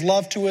proven his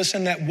love to us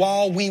in that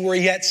while we were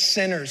yet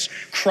sinners,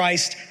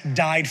 Christ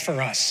died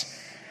for us.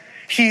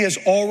 He has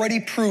already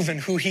proven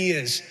who he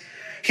is.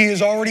 He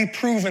has already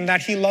proven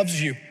that he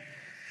loves you.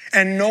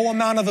 And no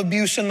amount of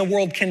abuse in the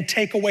world can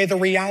take away the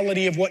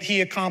reality of what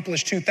he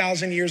accomplished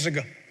 2,000 years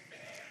ago.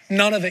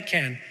 None of it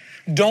can.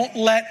 Don't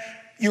let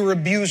your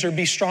abuser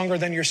be stronger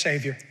than your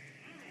Savior.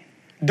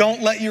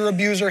 Don't let your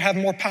abuser have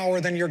more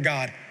power than your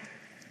God.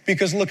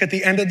 Because look, at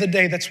the end of the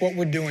day, that's what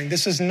we're doing.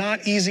 This is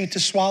not easy to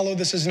swallow.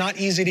 This is not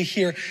easy to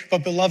hear.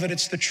 But beloved,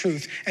 it's the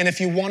truth. And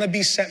if you want to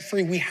be set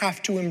free, we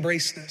have to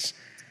embrace this.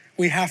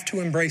 We have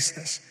to embrace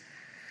this.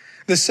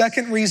 The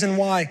second reason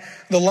why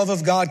the love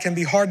of God can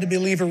be hard to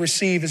believe or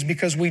receive is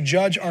because we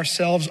judge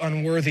ourselves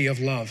unworthy of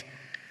love.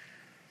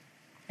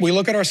 We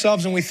look at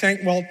ourselves and we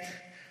think, well,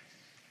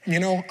 you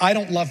know, I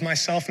don't love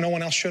myself. No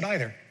one else should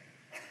either.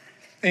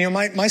 And, you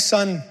know, my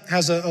son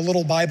has a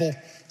little Bible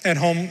at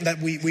home that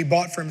we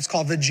bought for him. It's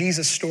called the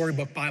Jesus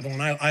Storybook Bible,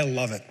 and I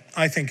love it.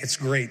 I think it's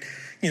great.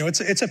 You know,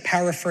 it's a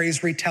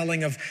paraphrase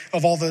retelling of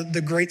all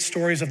the great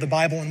stories of the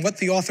Bible. And what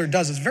the author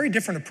does is a very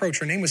different approach.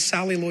 Her name was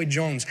Sally Lloyd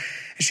Jones.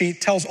 She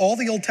tells all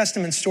the Old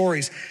Testament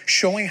stories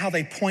showing how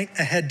they point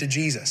ahead to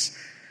Jesus.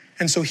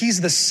 And so he's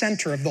the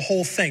center of the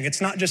whole thing.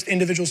 It's not just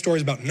individual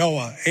stories about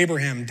Noah,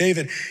 Abraham,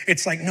 David.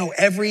 It's like, no,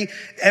 every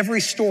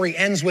story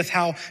ends with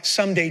how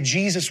someday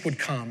Jesus would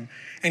come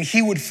and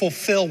he would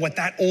fulfill what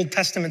that Old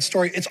Testament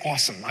story. It's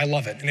awesome. I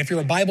love it. And if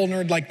you're a Bible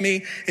nerd like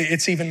me,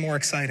 it's even more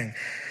exciting.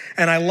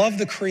 And I love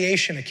the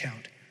creation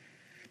account,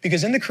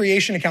 because in the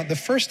creation account, the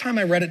first time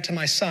I read it to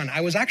my son,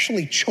 I was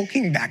actually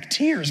choking back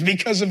tears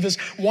because of this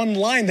one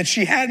line that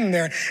she had in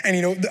there. And,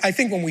 you know, I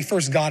think when we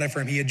first got it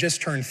for him, he had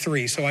just turned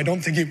 3. So I don't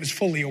think he was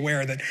fully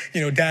aware that, you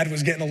know, dad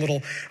was getting a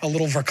little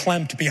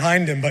verklempt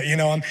behind him. But, you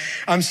know,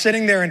 I'm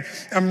sitting there and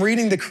I'm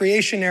reading the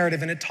creation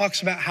narrative, and it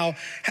talks about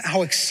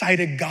how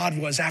excited God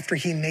was after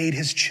he made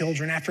his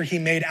children, after he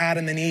made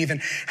Adam and Eve,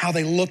 and how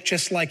they looked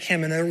just like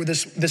him. And there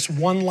was this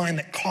one line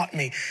that caught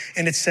me,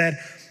 and it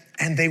said,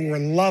 and they were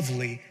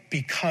lovely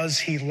because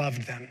he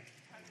loved them.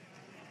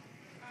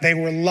 They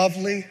were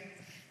lovely.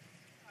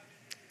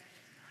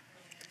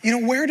 You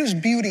know, where does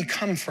beauty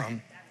come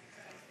from?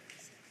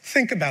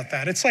 Think about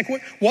that. It's like,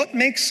 what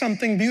makes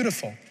something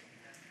beautiful?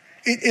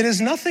 It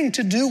has nothing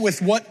to do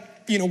with what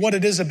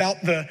it is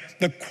about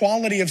the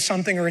quality of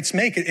something or its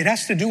make. It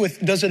has to do with,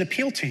 does it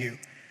appeal to you?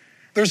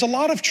 There's a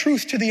lot of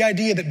truth to the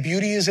idea that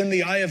beauty is in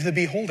the eye of the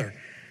beholder.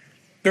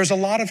 There's a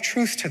lot of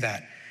truth to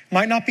that.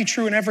 Might not be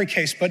true in every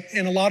case, but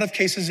in a lot of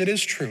cases it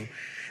is true.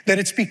 That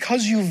it's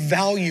because you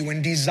value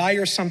and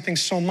desire something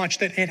so much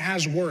that it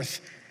has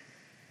worth.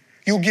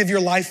 You'll give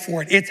your life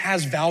for it. It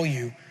has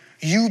value.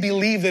 You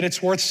believe that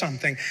it's worth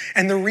something.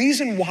 And the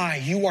reason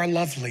why you are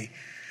lovely,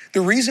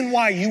 the reason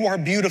why you are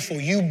beautiful,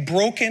 you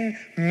broken,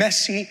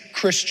 messy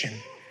Christian,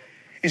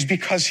 is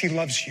because he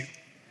loves you.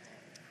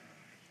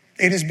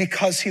 It is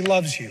because he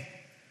loves you.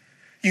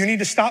 You need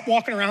to stop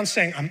walking around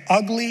saying, I'm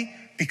ugly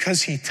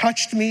because he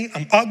touched me.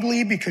 I'm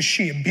ugly because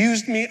she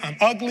abused me. I'm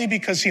ugly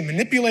because he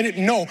manipulated.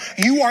 No,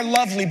 you are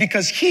lovely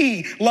because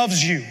he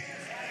loves you.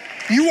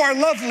 You are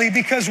lovely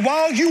because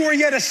while you were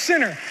yet a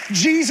sinner,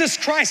 Jesus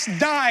Christ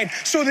died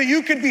so that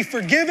you could be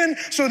forgiven,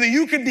 so that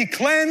you could be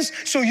cleansed,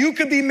 so you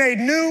could be made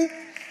new.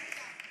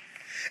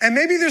 And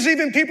maybe there's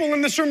even people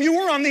in this room, you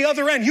were on the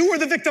other end. You were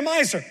the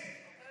victimizer.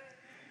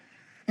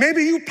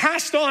 Maybe you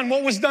passed on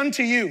what was done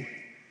to you.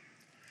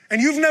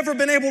 and you've never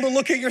been able to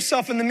look at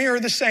yourself in the mirror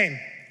the same,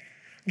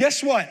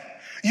 guess what?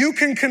 You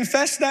can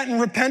confess that and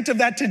repent of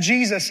that to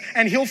Jesus,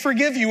 and he'll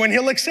forgive you and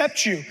he'll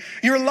accept you.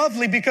 You're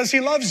lovely because he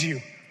loves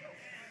you.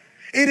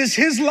 It is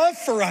his love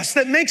for us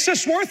that makes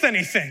us worth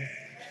anything.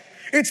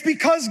 It's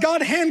because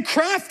God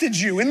handcrafted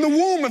you in the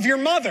womb of your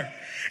mother.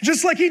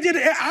 Just like he did,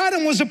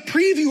 Adam was a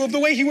preview of the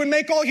way he would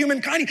make all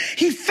humankind.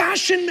 He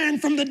fashioned man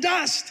from the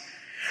dust.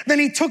 Then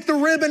he took the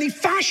rib and he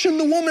fashioned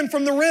the woman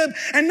from the rib.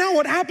 And now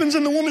what happens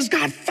in the womb is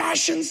God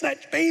fashions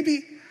that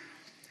baby.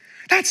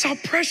 That's how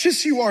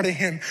precious you are to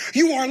him.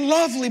 You are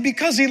lovely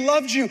because he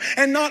loved you,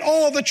 and not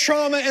all the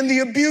trauma and the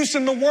abuse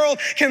in the world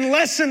can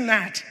lessen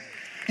that.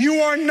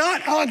 You are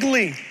not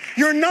ugly.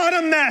 You're not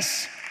a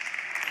mess.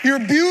 You're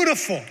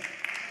beautiful.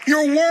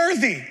 You're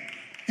worthy.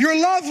 You're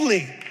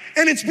lovely.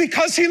 And it's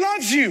because he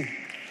loves you.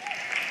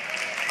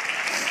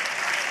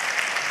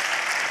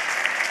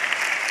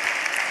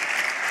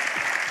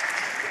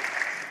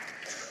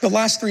 The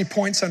last 3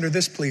 points under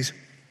this, please.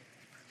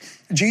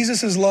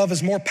 Jesus' love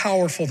is more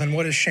powerful than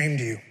what has shamed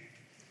you.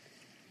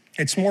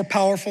 It's more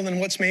powerful than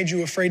what's made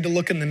you afraid to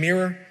look in the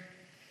mirror.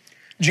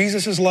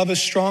 Jesus' love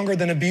is stronger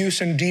than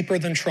abuse and deeper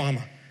than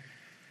trauma.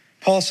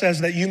 Paul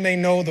says that you may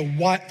know the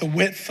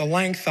width, the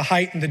length, the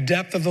height, and the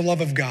depth of the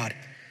love of God.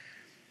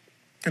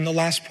 And the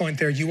last point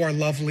there, you are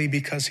lovely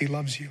because he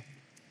loves you.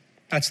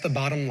 That's the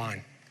bottom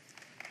line.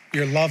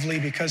 You're lovely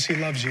because he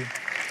loves you.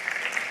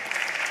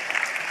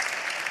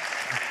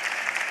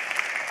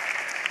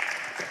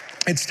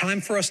 It's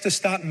time for us to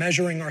stop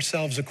measuring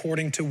ourselves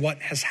according to what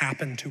has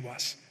happened to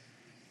us.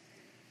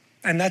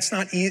 And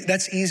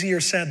that's easier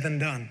said than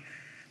done.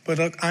 But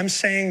look, I'm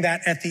saying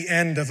that at the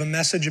end of a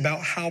message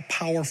about how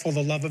powerful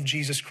the love of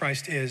Jesus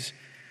Christ is.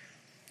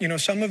 You know,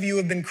 some of you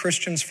have been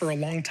Christians for a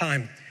long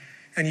time,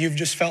 and you've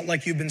just felt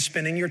like you've been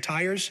spinning your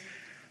tires.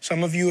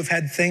 Some of you have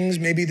had things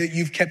maybe that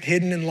you've kept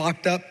hidden and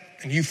locked up,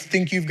 and you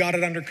think you've got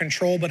it under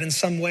control, but in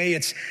some way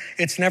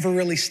it's never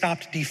really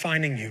stopped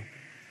defining you.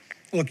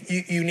 Look,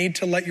 you need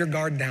to let your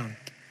guard down.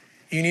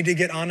 You need to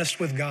get honest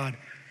with God,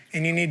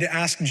 and you need to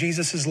ask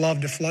Jesus'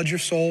 love to flood your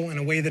soul in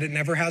a way that it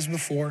never has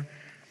before.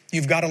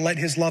 You've got to let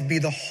his love be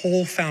the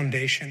whole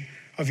foundation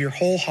of your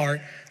whole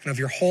heart and of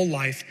your whole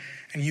life,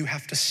 and you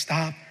have to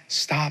stop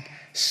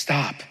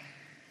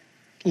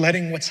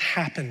letting what's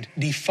happened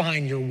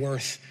define your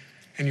worth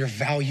and your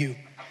value.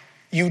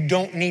 You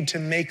don't need to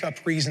make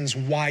up reasons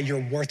why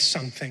you're worth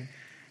something.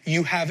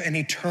 You have an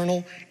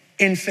eternal,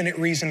 infinite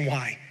reason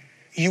why.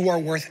 You are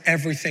worth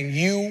everything.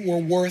 You were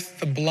worth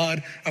the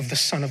blood of the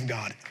Son of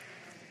God.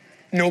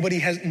 No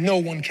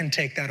one can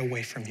take that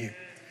away from you.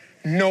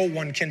 No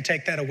one can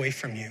take that away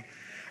from you.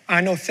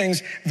 I know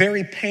things,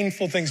 very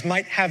painful things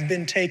might have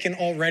been taken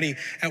already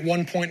at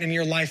one point in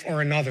your life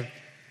or another,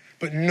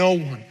 but no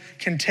one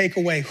can take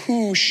away.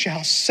 Who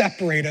shall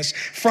separate us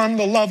from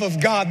the love of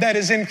God that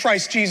is in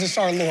Christ Jesus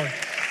our Lord?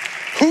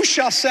 Who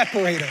shall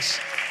separate us?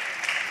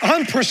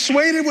 I'm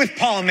persuaded with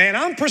Paul, man.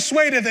 I'm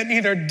persuaded that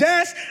neither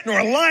death,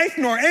 nor life,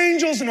 nor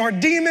angels, nor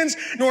demons,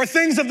 nor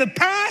things of the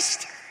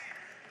past,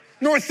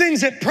 nor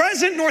things at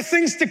present, nor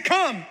things to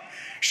come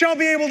shall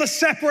be able to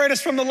separate us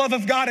from the love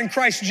of God in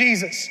Christ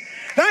Jesus.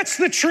 That's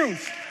the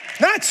truth.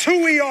 That's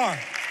who we are.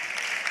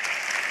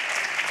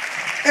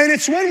 And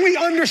it's when we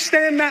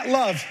understand that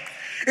love,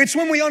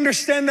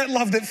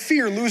 that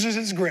fear loses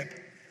its grip.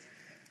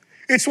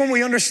 It's when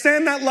we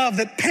understand that love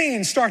that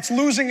pain starts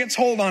losing its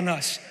hold on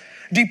us.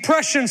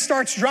 Depression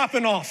starts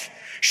dropping off.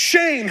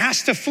 Shame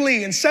has to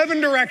flee in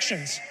 7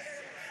 directions.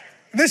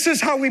 This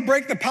is how we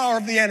break the power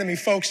of the enemy,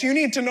 folks. You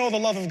need to know the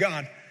love of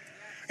God.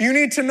 You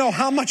need to know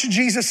how much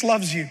Jesus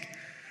loves you.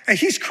 And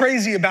he's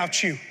crazy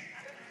about you.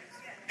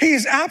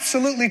 He's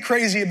absolutely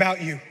crazy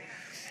about you.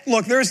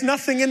 Look, there's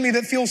nothing in me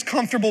that feels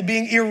comfortable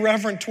being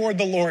irreverent toward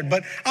the Lord,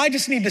 but I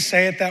just need to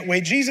say it that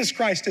way. Jesus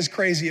Christ is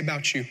crazy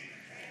about you.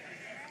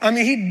 I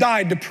mean, he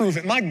died to prove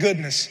it. My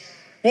goodness.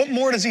 What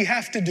more does he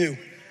have to do?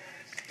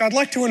 I'd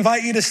like to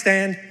invite you to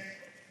stand.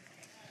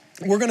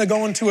 We're going to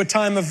go into a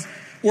time of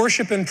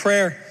worship and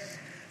prayer.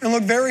 And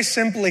look, very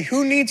simply,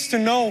 who needs to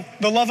know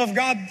the love of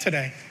God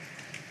today?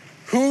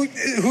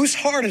 Whose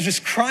heart is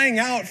just crying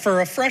out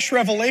for a fresh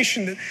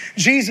revelation that,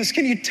 Jesus,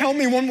 can you tell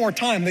me one more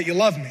time that you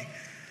love me?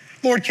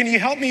 Lord, can you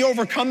help me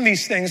overcome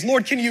these things?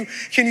 Lord, can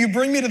you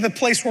bring me to the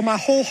place where my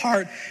whole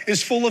heart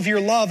is full of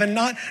your love and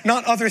not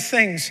other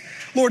things?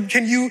 Lord,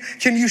 can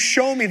you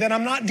show me that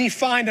I'm not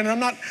defined, and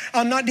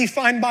I'm not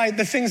defined by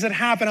the things that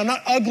happen. I'm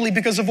not ugly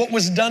because of what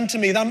was done to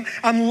me.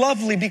 I'm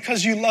lovely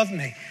because you love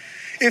me.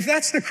 If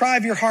that's the cry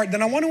of your heart,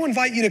 then I want to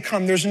invite you to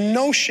come. There's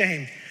no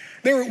shame.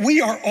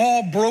 We are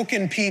all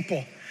broken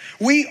people.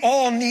 We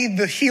all need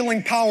the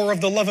healing power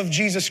of the love of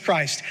Jesus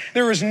Christ.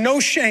 There is no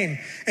shame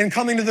in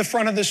coming to the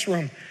front of this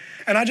room.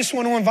 And I just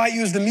want to invite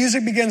you, as the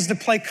music begins to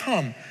play,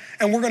 come.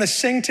 And we're going to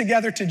sing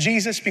together to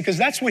Jesus because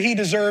that's what he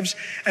deserves.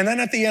 And then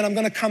at the end, I'm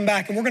going to come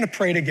back and we're going to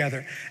pray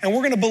together. And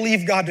we're going to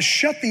believe God to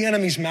shut the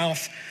enemy's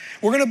mouth.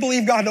 We're going to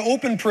believe God to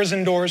open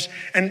prison doors.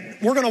 And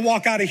we're going to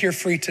walk out of here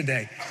free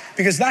today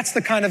because that's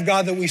the kind of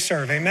God that we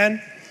serve.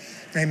 Amen?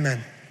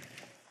 Amen.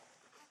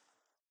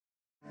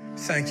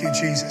 Thank you,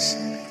 Jesus.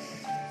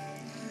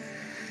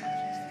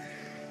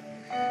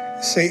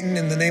 Satan,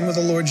 in the name of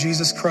the Lord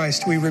Jesus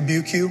Christ, we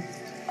rebuke you.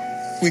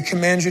 We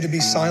command you to be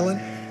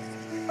silent.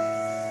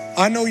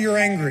 I know you're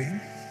angry.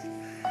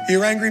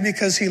 You're angry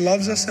because he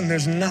loves us and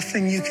there's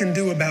nothing you can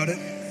do about it.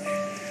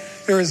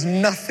 There is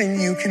nothing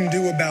you can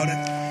do about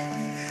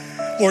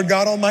it. Lord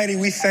God Almighty,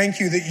 we thank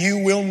you that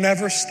you will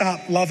never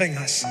stop loving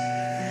us.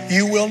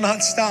 You will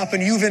not stop,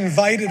 and you've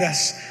invited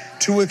us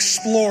to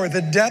explore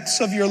the depths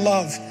of your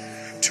love,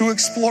 to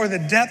explore the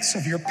depths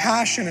of your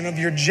passion and of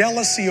your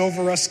jealousy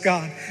over us,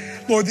 God.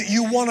 Lord, that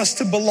you want us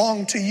to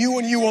belong to you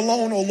and you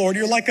alone, oh Lord.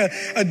 You're like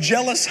a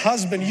jealous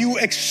husband. You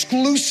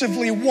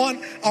exclusively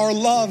want our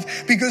love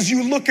because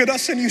you look at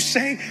us and you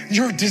say,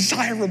 you're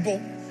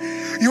desirable,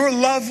 you're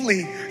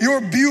lovely,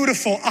 you're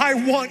beautiful. I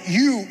want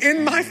you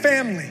in my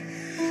family.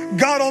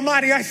 God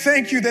Almighty, I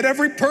thank you that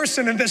every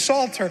person in this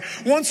altar,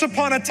 once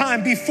upon a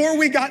time, before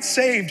we got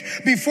saved,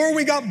 before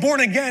we got born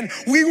again,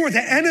 we were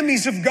the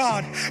enemies of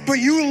God, but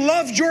you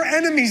loved your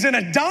enemies and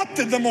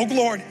adopted them, oh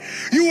Lord.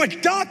 You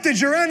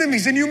adopted your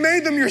enemies and you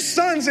made them your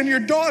sons and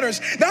your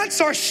daughters. That's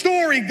our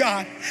story,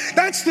 God.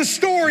 That's the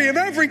story of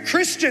every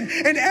Christian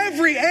in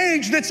every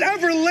age that's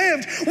ever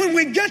lived. When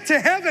we get to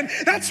heaven,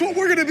 that's what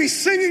we're going to be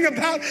singing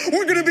about.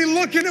 We're going to be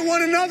looking at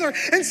one another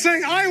and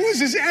saying, I was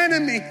his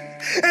enemy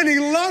and he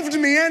loved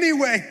me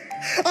anyway.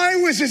 I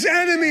was his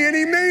enemy and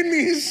he made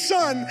me his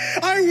son.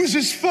 I was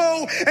his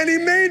foe and he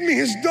made me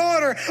his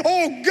daughter.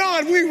 Oh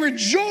God, we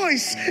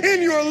rejoice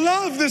in your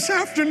love this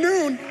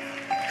afternoon.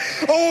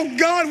 Oh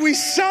God, we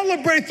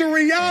celebrate the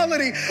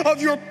reality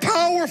of your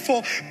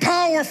powerful,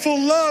 powerful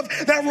love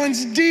that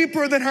runs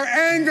deeper than our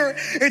anger.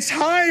 It's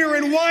higher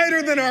and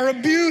wider than our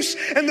abuse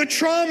and the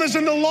traumas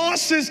and the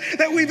losses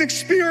that we've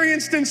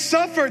experienced and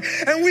suffered.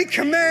 And we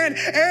command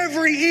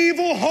every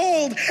evil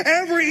hold,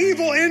 every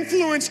evil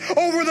influence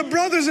over the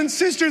brothers and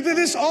sisters of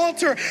this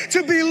altar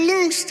to be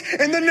loosed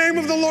in the name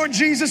of the Lord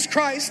Jesus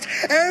Christ.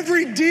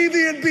 Every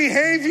deviant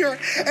behavior,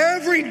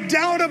 every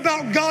doubt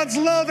about God's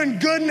love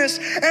and goodness,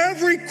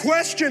 every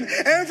question,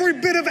 every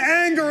bit of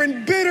anger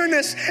and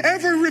bitterness,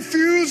 every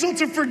refusal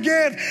to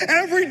forgive,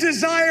 every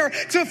desire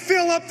to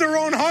fill up their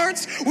own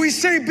hearts, we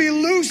say be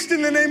loosed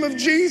in the name of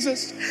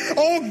Jesus.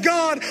 Oh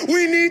God,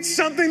 we need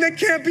something that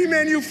can't be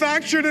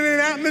manufactured in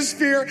an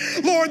atmosphere.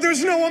 Lord,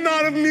 there's no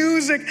amount of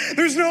music,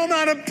 there's no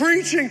amount of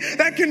preaching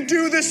that can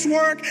do this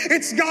work.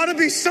 It's got to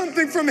be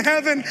something from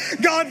heaven.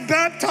 God,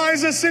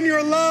 baptize us in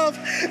your love.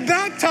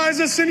 Baptize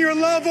us in your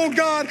love, oh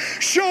God.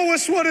 Show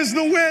us what is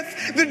the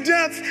width, the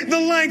depth, the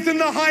length, and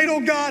the height, oh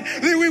God,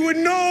 that we would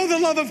know the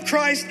love of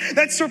Christ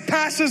that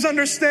surpasses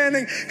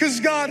understanding. Because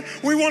God,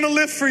 we want to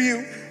live for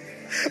you.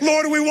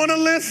 Lord, we want to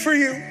live for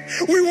you.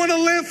 We want to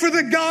live for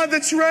the God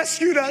that's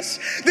rescued us.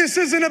 This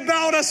isn't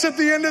about us at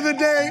the end of the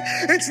day.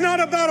 It's not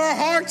about our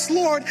hearts,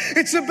 Lord.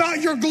 It's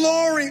about your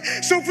glory.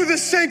 So for the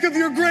sake of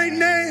your great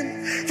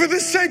name, for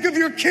the sake of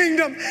your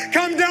kingdom,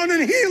 come down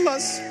and heal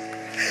us.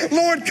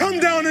 Lord,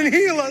 come down and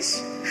heal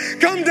us.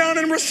 Come down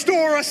and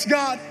restore us,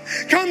 God.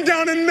 Come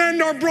down and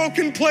mend our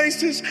broken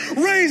places.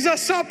 Raise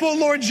us up, oh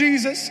Lord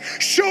Jesus.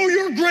 Show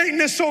your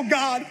greatness, oh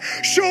God.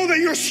 Show that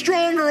you're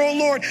stronger, oh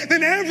Lord,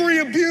 than every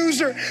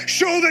abuser.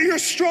 Show that you're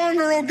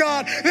stronger, oh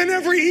God, than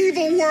every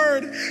evil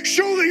word.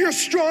 Show that you're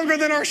stronger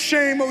than our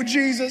shame, oh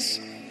Jesus.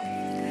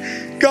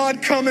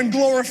 God, come and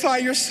glorify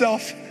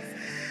yourself.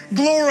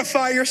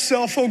 Glorify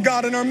yourself, oh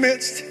God, in our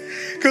midst.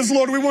 Because,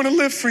 Lord, we want to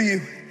live for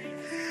you.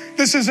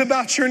 This is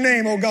about your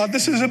name, oh God.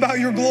 This is about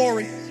your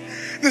glory.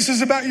 This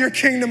is about your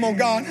kingdom, oh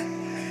God.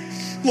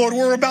 Lord,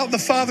 we're about the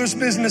Father's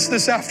business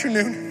this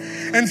afternoon.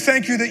 And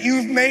thank you that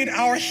you've made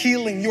our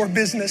healing your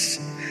business.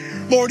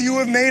 Lord, you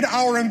have made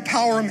our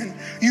empowerment.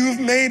 You have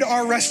made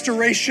our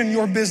restoration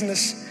your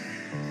business.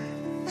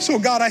 So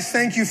God, I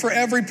thank you for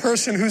every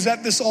person who's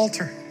at this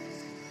altar.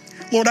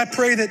 Lord, I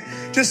pray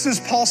that just as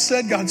Paul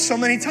said, God, so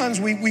many times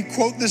we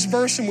quote this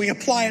verse and we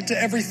apply it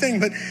to everything,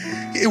 but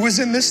it was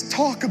in this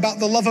talk about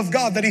the love of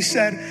God that he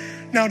said,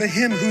 now to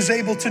him who's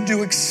able to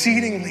do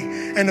exceedingly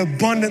and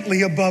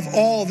abundantly above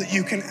all that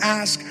you can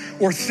ask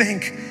or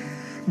think.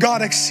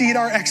 God, exceed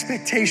our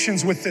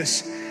expectations with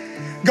this.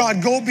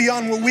 God, go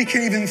beyond what we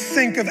can even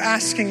think of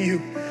asking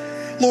you.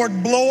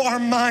 Lord, blow our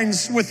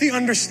minds with the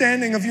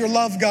understanding of your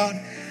love, God,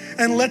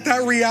 and let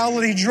that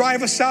reality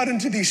drive us out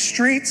into these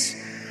streets.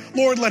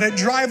 Lord, let it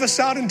drive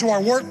us out into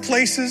our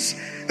workplaces,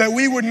 that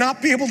we would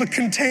not be able to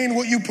contain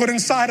what you put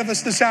inside of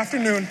us this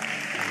afternoon.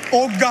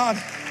 Oh God,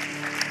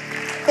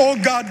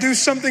 do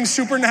something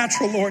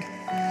supernatural, Lord.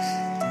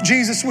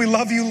 Jesus, we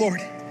love you,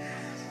 Lord.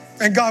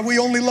 And God, we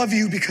only love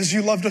you because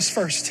you loved us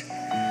first.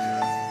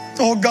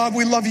 Oh God,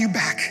 we love you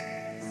back.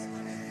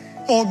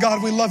 Oh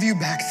God, we love you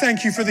back.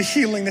 Thank you for the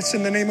healing that's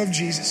in the name of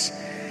Jesus.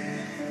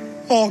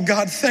 Oh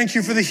God, thank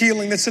you for the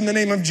healing that's in the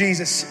name of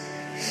Jesus.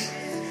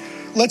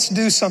 Let's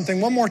do something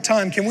one more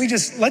time.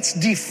 Let's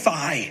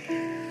defy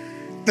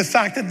the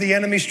fact that the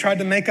enemy's tried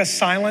to make us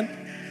silent.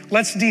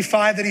 Let's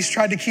defy that he's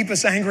tried to keep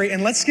us angry.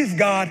 And let's give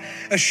God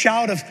a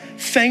shout of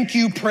thank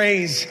you,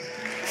 praise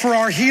for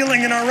our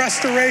healing and our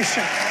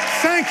restoration.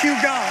 Thank you,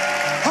 God.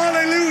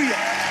 Hallelujah.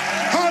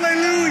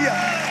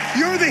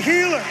 You're the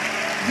healer.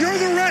 You're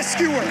the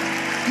rescuer.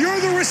 You're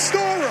the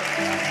restorer.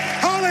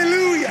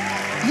 Hallelujah.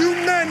 You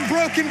mend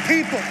broken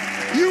people.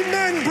 You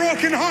mend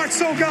broken hearts,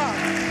 oh God.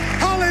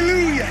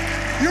 Hallelujah.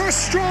 You're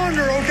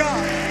stronger, oh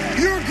God.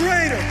 You're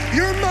greater.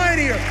 You're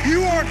mightier.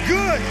 You are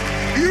good.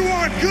 You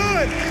are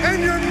good.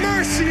 And your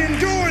mercy